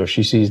is.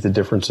 She sees the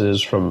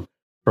differences from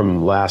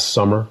last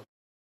summer,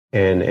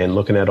 and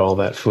looking at all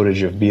that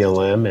footage of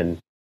BLM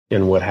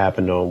and what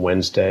happened on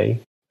Wednesday.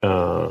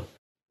 I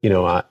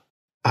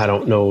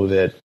don't know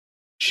that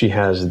she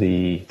has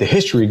the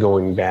history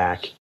going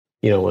back,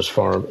 as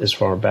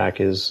far back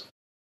as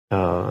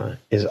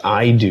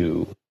I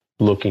do,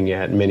 looking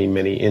at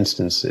many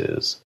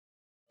instances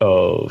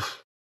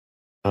of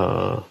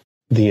the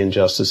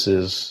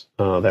injustices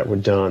that were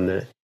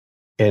done.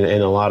 And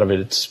a lot of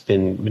it's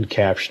been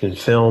captured in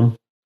film,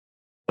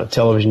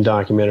 television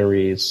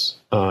documentaries,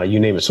 you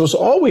name it. So it's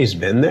always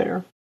been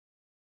there.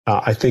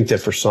 I think that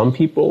for some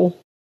people,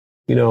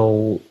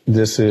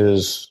 this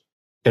is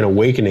an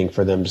awakening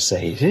for them to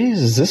say,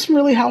 geez, is this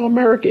really how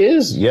America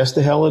is? Yes,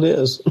 the hell it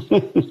is.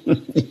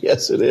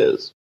 Yes, it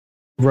is.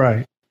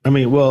 Right.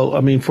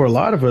 For a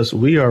lot of us,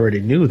 we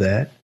already knew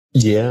that.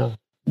 Yeah.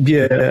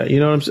 Yeah,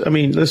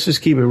 let's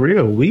just keep it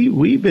real.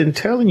 We've been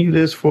telling you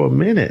this for a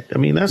minute.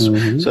 So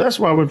that's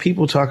why when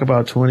people talk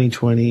about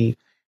 2020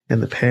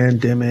 and the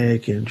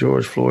pandemic and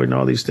George Floyd and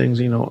all these things,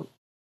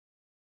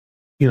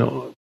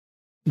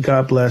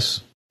 God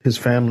bless his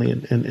family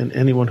and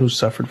anyone who's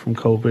suffered from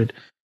COVID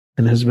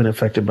and has been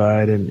affected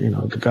by it.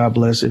 And, God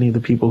bless any of the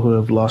people who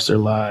have lost their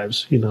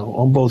lives,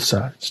 on both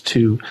sides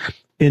to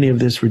any of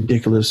this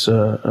ridiculous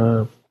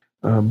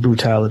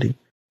brutality,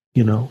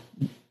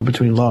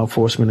 between law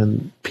enforcement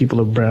and people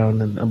of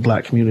brown and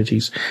black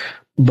communities.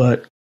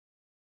 But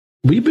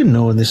we've been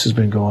knowing this has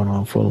been going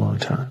on for a long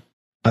time.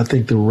 I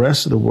think the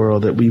rest of the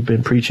world that we've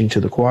been preaching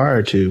to the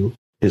choir to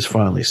is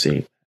finally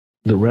seeing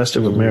the rest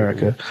of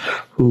America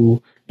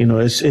who,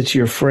 it's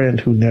your friend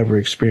who never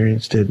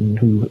experienced it and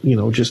who,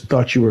 just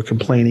thought you were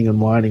complaining and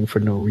whining for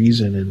no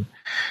reason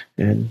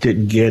and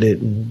didn't get it.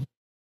 And,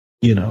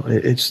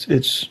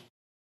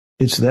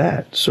 it's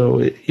that. So,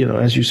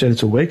 as you said,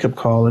 it's a wake up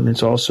call, and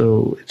it's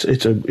also,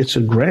 it's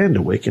a grand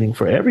awakening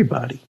for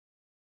everybody,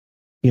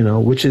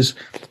 which is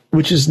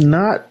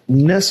not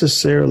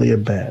necessarily a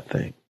bad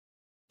thing.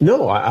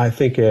 No, I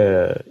think,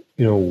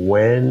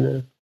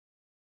 when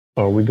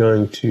are we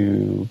going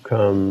to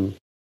come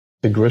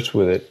to grips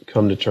with it,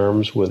 come to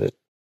terms with it?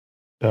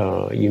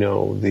 You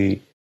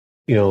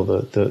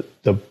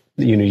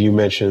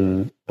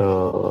mentioned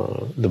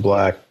the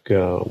Black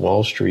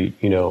Wall Street,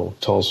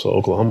 Tulsa,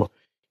 Oklahoma.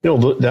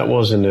 That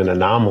wasn't an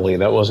anomaly.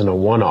 That wasn't a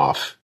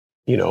one-off.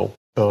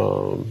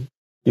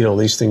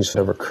 These things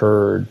have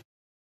occurred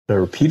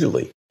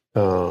repeatedly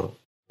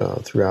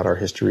throughout our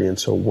history. And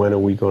so when are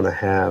we going to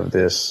have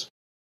this?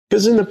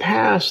 Because in the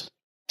past,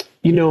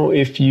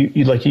 if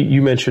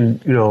you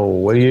mentioned,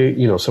 what do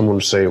you, someone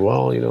would say,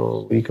 well,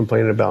 what are you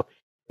complaining about?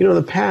 In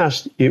the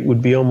past, it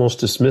would be almost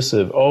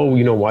dismissive. Oh,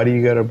 why do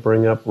you got to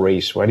bring up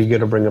race? Why do you got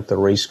to bring up the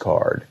race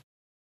card?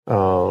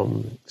 So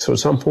at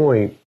some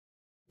point,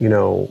 we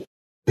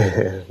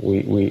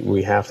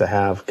have to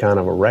have kind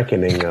of a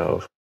reckoning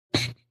of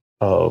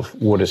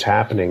what is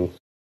happening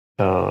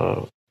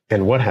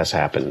and what has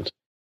happened,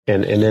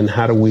 and then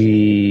how do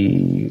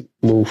we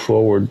move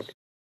forward,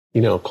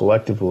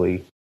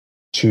 collectively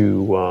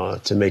to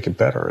make it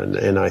better.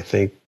 And I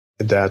think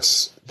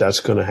that's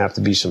going to have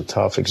to be some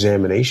tough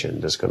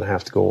examination that's going to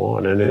have to go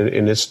on,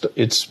 and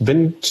it's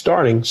been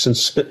starting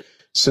since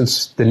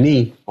the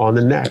knee on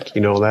the neck.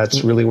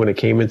 That's really when it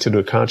came into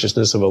the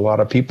consciousness of a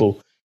lot of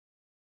people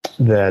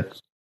that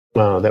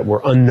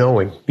were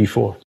unknowing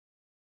before.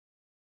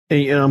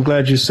 And, I'm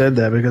glad you said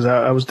that, because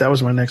that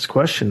was my next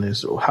question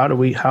is how do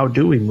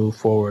we move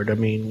forward? I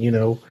mean,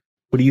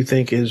 what do you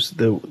think is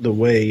the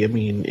way? I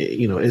mean,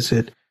 is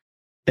it,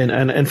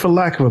 and for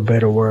lack of a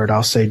better word,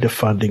 I'll say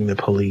defunding the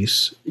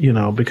police,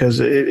 because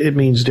it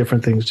means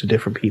different things to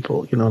different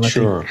people, and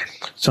Sure. I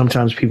think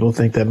sometimes people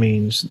think that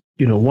means,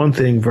 one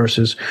thing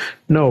versus,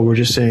 no, we're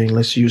just saying,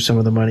 let's use some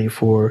of the money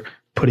for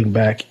putting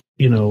back,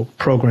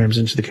 programs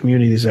into the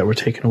communities that were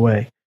taken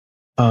away.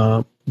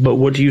 But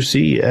what do you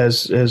see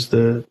as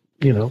the,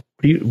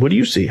 what do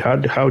you see?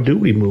 How do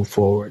we move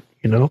forward?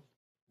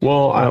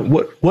 Well,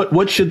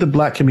 what should the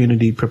black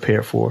community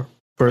prepare for,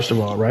 first of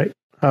all, right?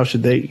 How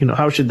should they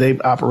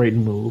operate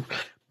and move?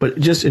 But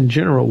just in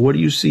general, what do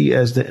you see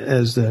as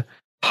the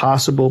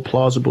possible,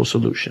 plausible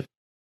solution?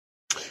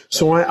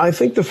 So I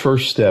think the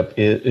first step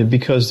is,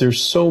 because there's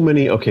so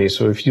many,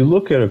 so if you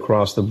look at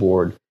across the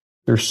board,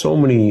 there's so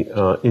many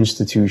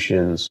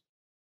institutions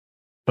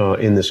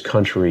in this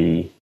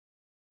country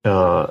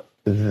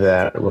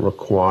that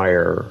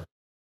require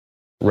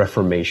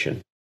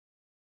reformation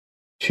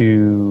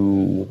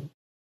to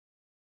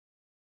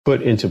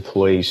put into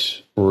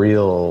place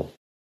real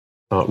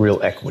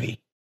equity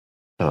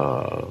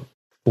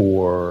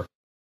for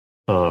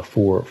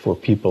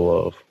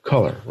people of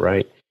color,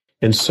 right?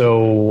 And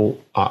so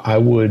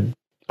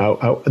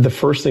the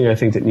first thing I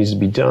think that needs to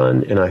be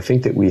done, and I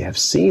think that we have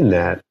seen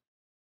that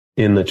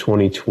in the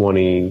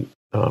 2020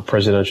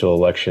 presidential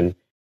election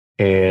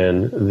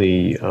and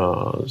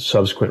the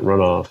subsequent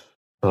runoff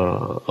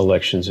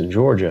elections in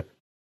Georgia,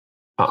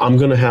 I'm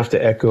going to have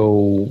to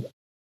echo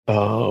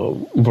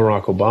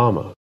Barack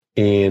Obama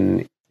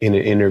in an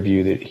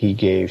interview that he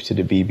gave to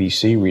the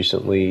BBC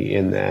recently,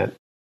 in that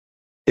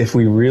if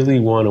we really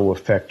want to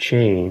affect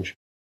change,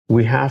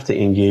 we have to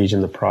engage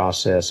in the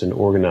process and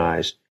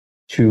organize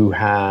to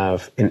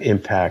have an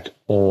impact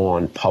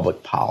on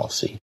public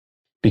policy,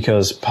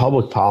 because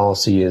public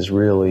policy is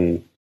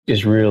really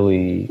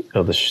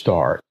the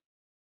start.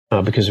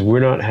 Because if we're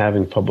not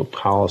having public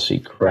policy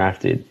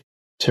crafted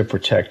to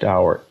protect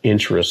our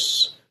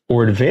interests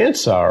or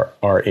advance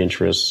our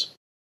interests,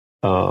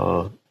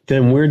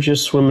 then we're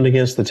just swimming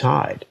against the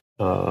tide.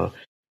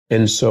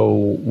 And so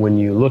when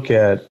you look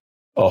at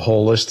a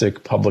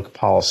holistic public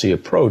policy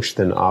approach,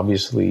 then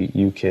obviously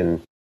you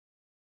can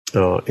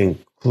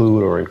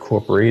include or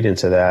incorporate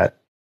into that,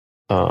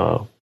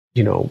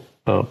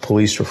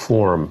 police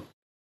reform.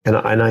 And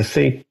I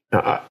think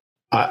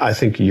I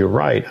think you're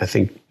right. I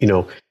think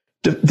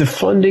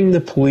defunding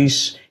the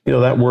police.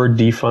 That word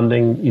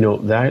defunding.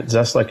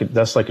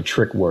 That's like a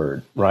trick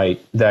word,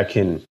 right? That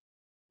can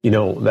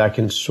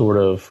sort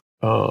of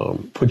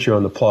put you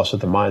on the plus or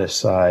the minus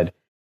side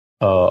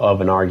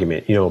of an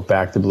argument.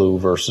 Back the blue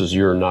versus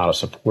you're not a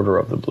supporter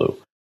of the blue.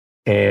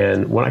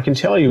 And what I can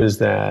tell you is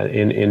that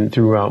in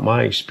throughout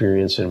my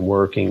experience in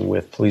working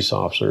with police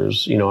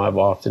officers, I've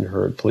often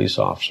heard police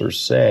officers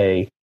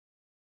say,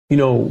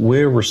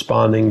 we're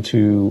responding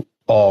to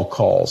all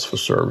calls for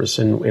service,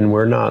 and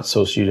we're not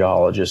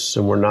sociologists,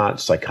 and we're not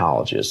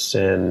psychologists,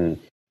 and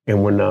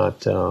we're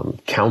not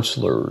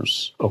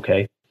counselors.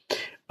 Okay.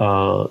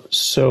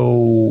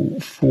 So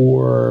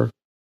for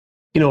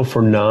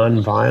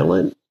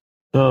nonviolent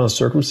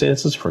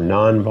circumstances, for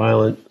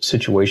nonviolent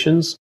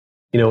situations,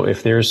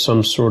 if there's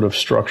some sort of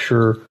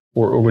structure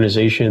or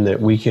organization that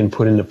we can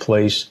put into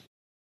place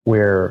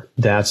where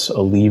that's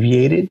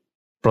alleviated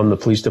from the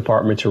police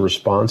department to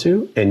respond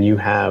to, and you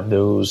have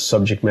those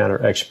subject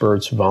matter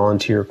experts,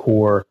 volunteer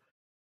corps,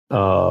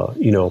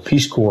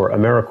 Peace Corps,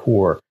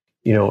 AmeriCorps,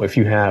 if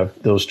you have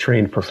those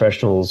trained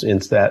professionals in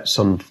that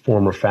some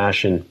form or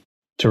fashion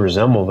to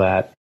resemble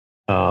that,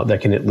 that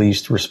can at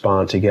least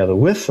respond together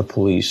with the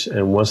police.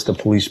 And once the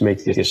police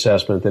make the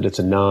assessment that it's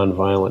a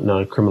non-violent,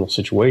 non-criminal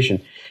situation,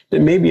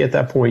 then maybe at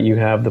that point you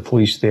have the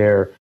police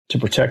there to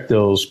protect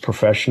those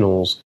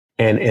professionals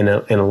and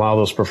allow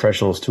those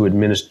professionals to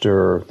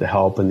administer the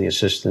help and the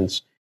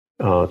assistance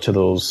to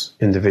those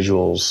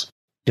individuals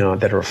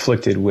that are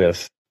afflicted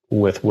with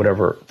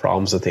whatever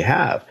problems that they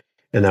have.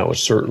 And that would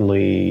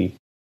certainly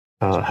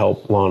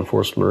help law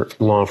enforcement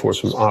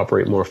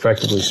operate more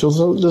effectively.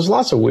 So there's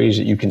lots of ways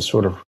that you can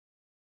sort of,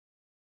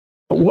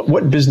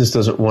 what business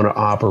doesn't want to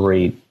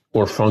operate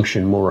or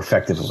function more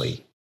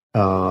effectively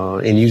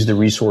and use the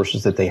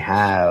resources that they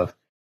have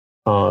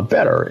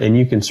better? And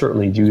you can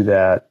certainly do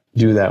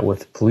that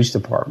with police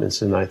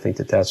departments. And I think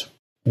that that's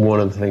one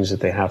of the things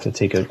that they have to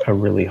take a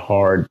really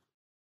hard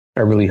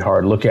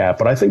look at.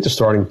 But I think the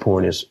starting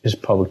point is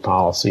public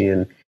policy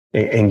and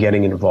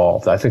getting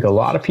involved. I think a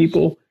lot of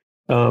people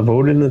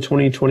voted in the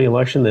 2020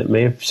 election that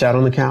may have sat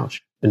on the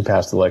couch in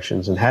past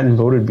elections and hadn't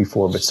voted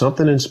before, but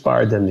something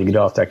inspired them to get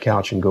off that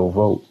couch and go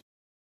vote.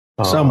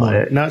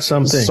 Someone, not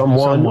something.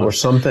 Someone or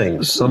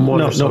something.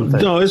 Someone or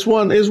something. No, it's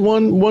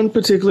one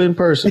particular in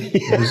person.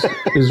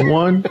 is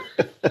one,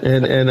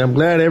 and I'm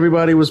glad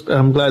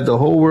I'm glad the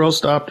whole world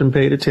stopped and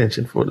paid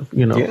attention for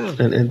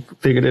and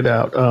figured it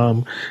out.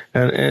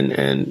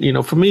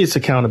 And for me, it's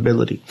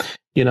accountability.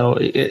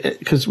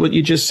 Because what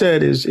you just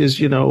said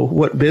is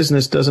what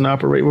business doesn't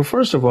operate. Well,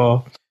 first of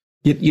all,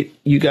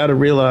 you got to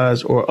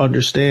realize or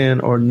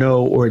understand or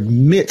know or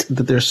admit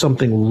that there's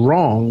something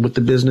wrong with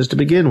the business to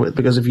begin with.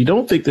 Because if you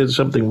don't think there's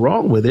something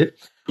wrong with it,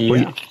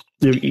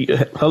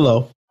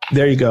 hello,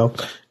 there you go.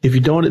 If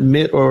you don't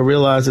admit or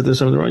realize that there's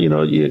something wrong,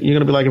 you're going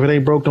to be like, if it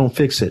ain't broke, don't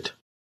fix it.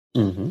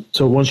 Mm-hmm.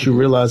 So once you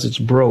realize it's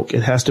broke,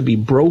 it has to be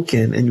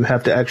broken, and you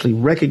have to actually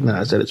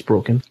recognize that it's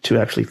broken to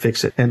actually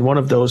fix it. And one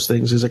of those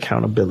things is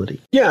accountability.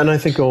 Yeah, and I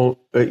think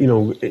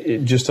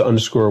just to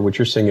underscore what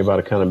you're saying about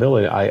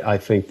accountability, I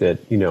think that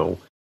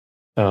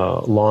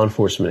law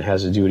enforcement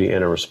has a duty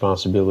and a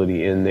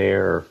responsibility in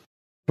their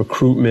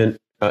recruitment,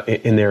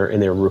 in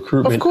their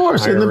recruitment, of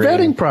course, hiring, in the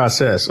vetting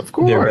process, of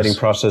course, their vetting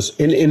process,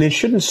 and it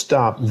shouldn't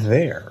stop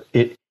there.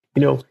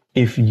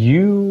 If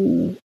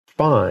you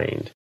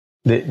find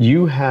that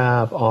you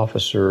have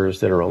officers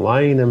that are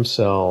aligning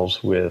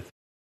themselves with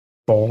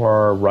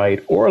far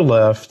right or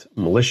left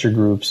militia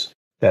groups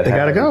that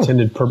have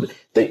intended purpose,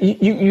 that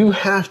you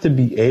have to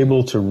be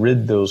able to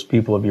rid those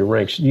people of your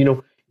ranks.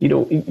 You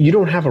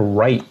don't have a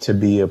right to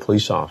be a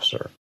police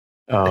officer.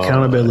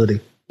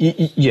 Accountability.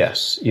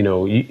 Yes,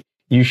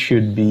 you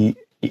should be.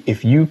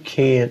 If you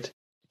can't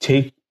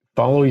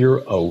follow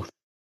your oath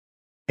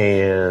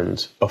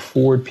and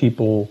afford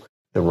people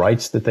the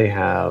rights that they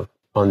have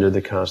under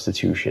the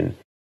Constitution,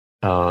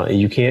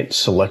 you can't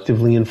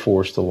selectively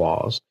enforce the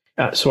laws.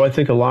 So I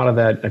think a lot of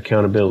that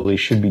accountability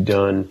should be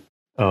done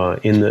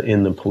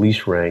in the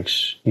police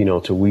ranks,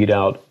 to weed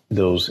out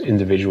those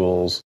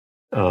individuals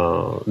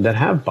that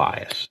have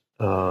bias,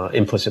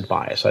 implicit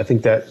bias. I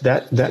think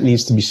that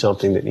needs to be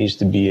something that needs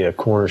to be a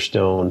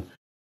cornerstone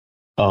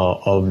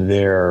of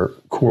their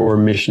core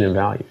mission and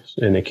values,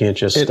 and it can't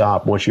just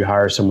stop once you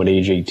hire someone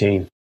age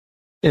 18.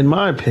 In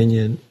my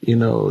opinion,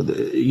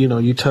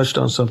 you touched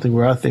on something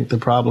where I think the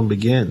problem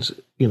begins.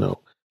 The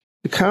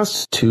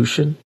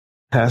Constitution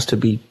has to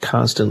be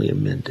constantly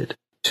amended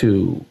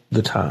to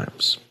the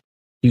times.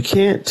 You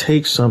can't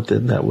take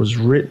something that was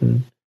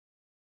written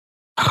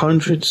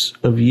hundreds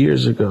of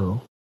years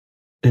ago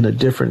in a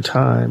different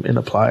time and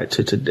apply it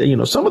to today.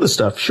 Some of the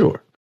stuff,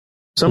 sure.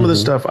 Some of the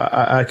stuff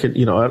I could,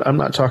 I'm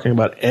not talking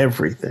about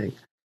everything,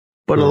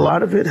 but a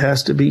lot of it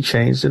has to be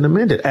changed and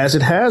amended, as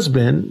it has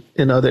been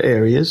in other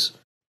areas.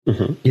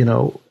 I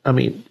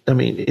mean,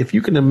 if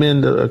you can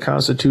amend a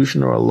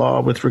constitution or a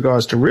law with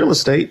regards to real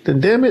estate, then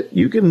damn it,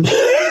 you can.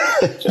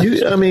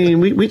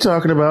 We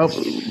talking about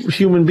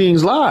human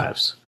beings'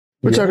 lives.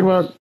 We're talking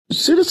about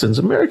citizens,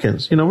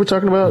 Americans. We're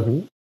talking about.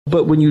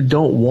 But when you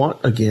don't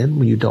want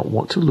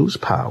to lose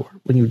power,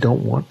 when you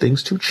don't want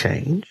things to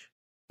change,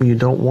 when you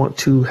don't want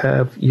to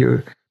have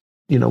when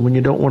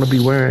you don't want to be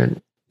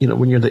wearing,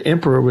 when you're the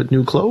emperor with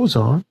new clothes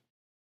on.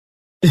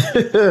 hey,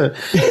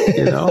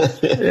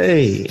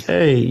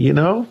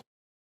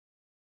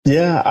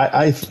 Yeah,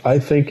 I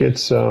think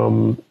it's,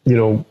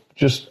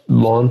 just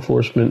law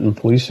enforcement and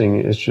policing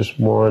is just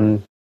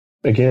one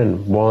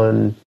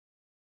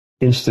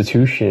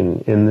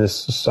institution in this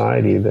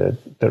society that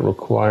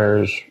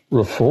requires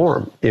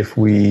reform if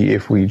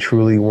we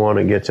truly want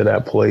to get to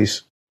that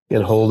place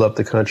and hold up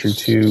the country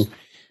to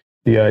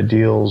the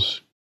ideals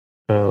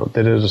that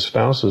it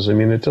espouses. I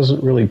mean, it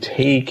doesn't really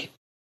take,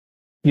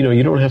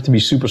 you don't have to be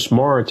super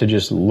smart to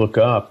just look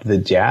up the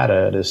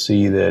data to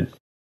see that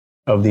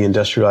of the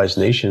industrialized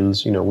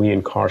nations, we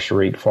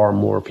incarcerate far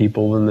more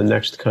people than the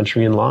next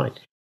country in line.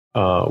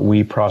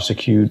 We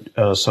prosecute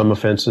some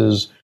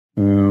offenses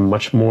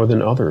much more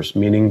than others,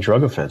 meaning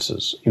drug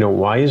offenses.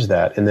 Why is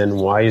that? And then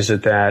why is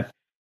it that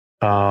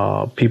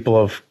people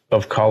of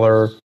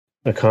color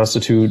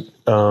constitute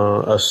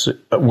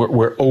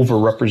we're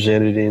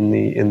overrepresented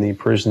in the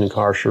prison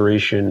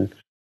incarceration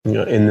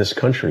in this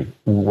country?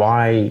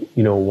 Why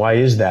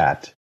is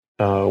that?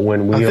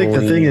 When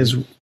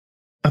we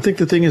I think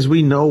the thing is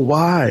we know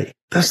why.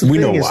 That's the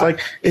thing. It's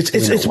like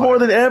it's more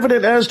than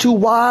evident as to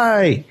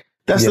why.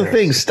 That's the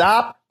thing.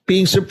 Stop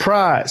being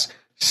surprised.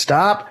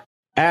 Stop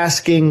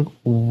asking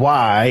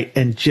why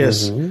and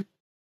just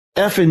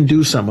effing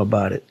do something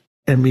about it.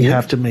 And we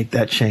have to make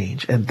that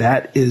change. And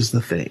that is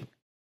the thing.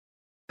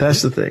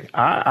 That's the thing.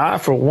 I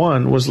for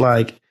one, was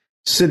like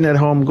sitting at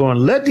home going,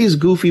 let these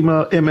goofy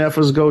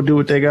MFers go do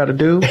what they got to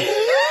do.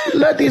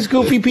 Let these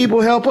goofy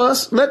people help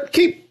us. Go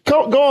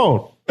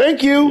on.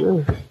 Thank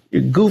you.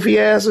 You goofy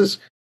asses.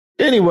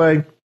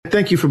 Anyway,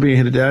 thank you for being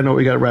here today. I know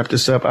we got to wrap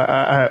this up.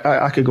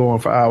 I could go on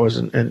for hours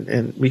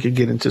and we could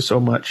get into so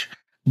much,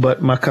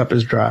 but my cup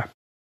is dry.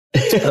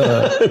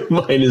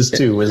 Mine is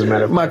too, as a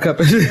matter of fact. My cup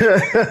is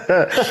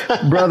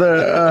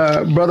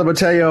brother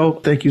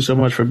Botelho, thank you so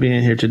much for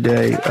being here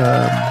today.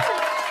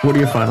 What are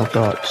your final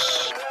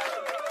thoughts?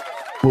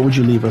 What would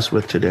you leave us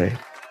with today?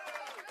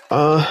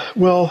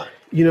 Well,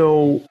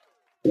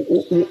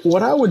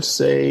 what I would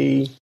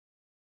say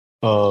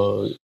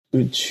to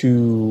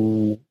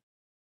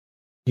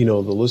the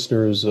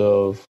listeners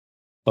of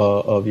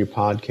your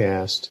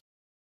podcast,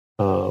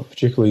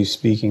 particularly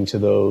speaking to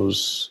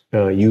those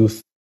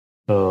youth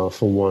for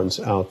once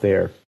out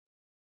there,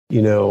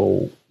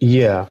 it's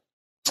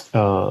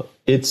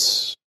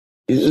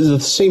the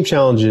same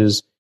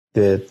challenges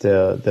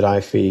that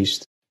I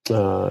faced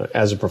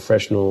as a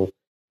professional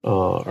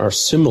are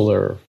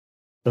similar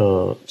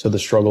to the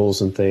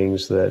struggles and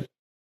things that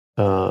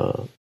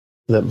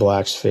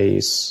blacks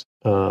face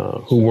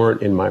who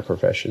weren't in my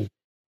profession.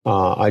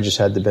 I just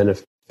had the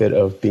benefit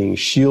of being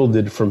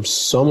shielded from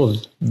some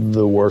of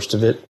the worst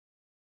of it,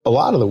 a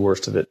lot of the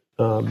worst of it,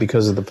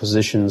 because of the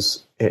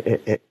positions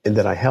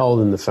that I held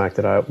and the fact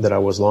that I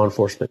was law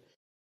enforcement.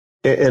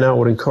 And I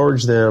would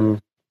encourage them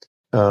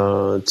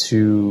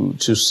to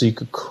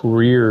seek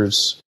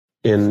careers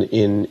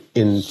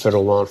in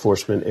federal law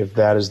enforcement if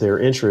that is their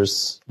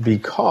interests,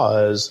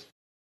 because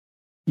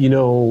you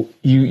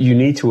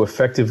need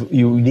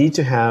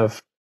to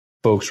have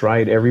folks,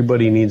 right?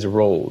 Everybody needs a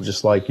role,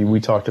 just like we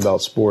talked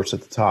about sports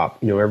at the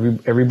top.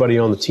 Everybody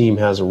on the team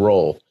has a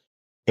role,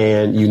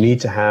 and you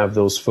need to have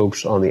those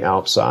folks on the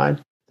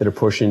outside that are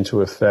pushing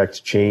to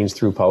affect change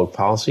through public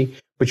policy.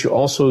 But you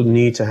also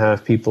need to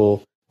have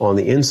people on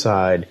the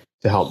inside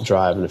to help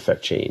drive and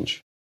affect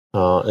change.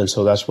 And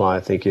so that's why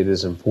I think it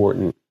is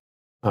important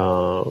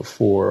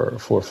for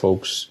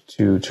folks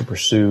to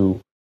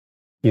pursue,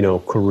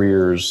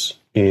 careers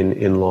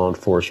in law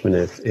enforcement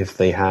if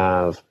they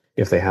have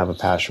a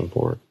passion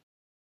for it.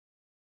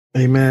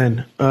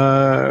 Amen.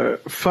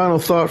 Final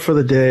thought for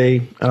the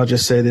day. I'll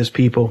just say this,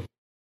 people.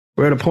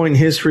 We're at a point in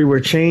history where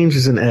change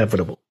is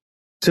inevitable.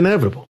 It's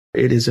inevitable.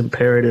 It is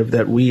imperative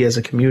that we as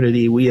a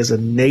community, we as a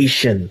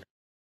nation,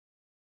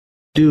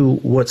 do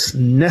what's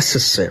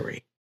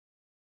necessary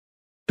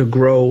to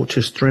grow,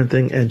 to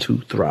strengthen, and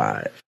to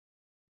thrive.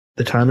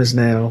 The time is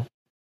now.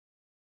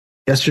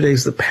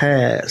 Yesterday's the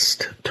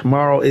past.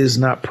 Tomorrow is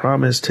not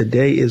promised.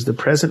 Today is the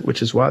present,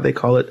 which is why they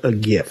call it a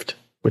gift,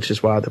 which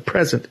is why the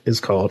present is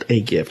called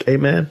a gift.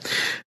 Amen.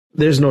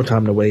 There's no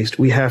time to waste.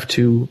 We have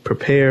to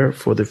prepare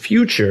for the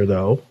future,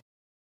 though,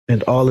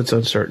 and all its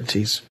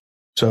uncertainties.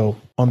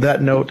 So on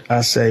that note,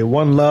 I say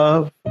one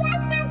love.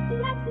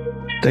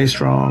 Stay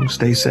strong,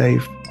 stay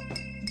safe,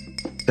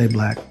 stay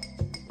black,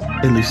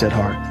 at least at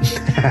heart.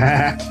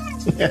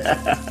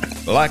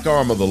 Black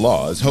Arm of the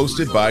Law is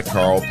hosted by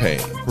Carl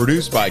Payne.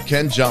 Produced by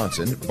Ken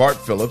Johnson, Bart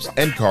Phillips,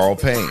 and Carl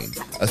Payne.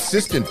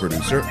 Assistant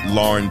producer,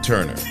 Lauren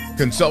Turner.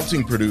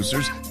 Consulting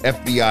producers,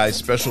 FBI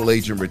Special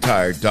Agent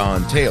Retired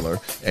Don Taylor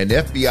and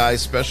FBI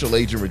Special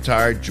Agent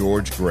Retired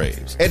George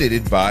Graves.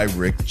 Edited by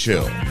Rick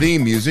Chill.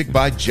 Theme music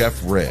by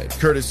Jeff Red,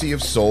 courtesy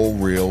of Soul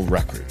Real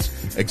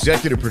Records.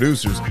 Executive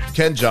producers,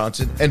 Ken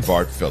Johnson and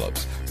Bart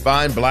Phillips.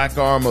 Find Black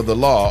Arm of the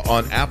Law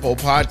on Apple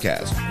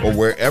Podcasts or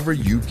wherever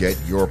you get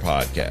your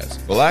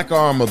podcasts. Black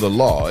Arm of the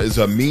Law is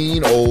a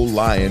Mean Old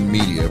Lion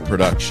Media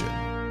production.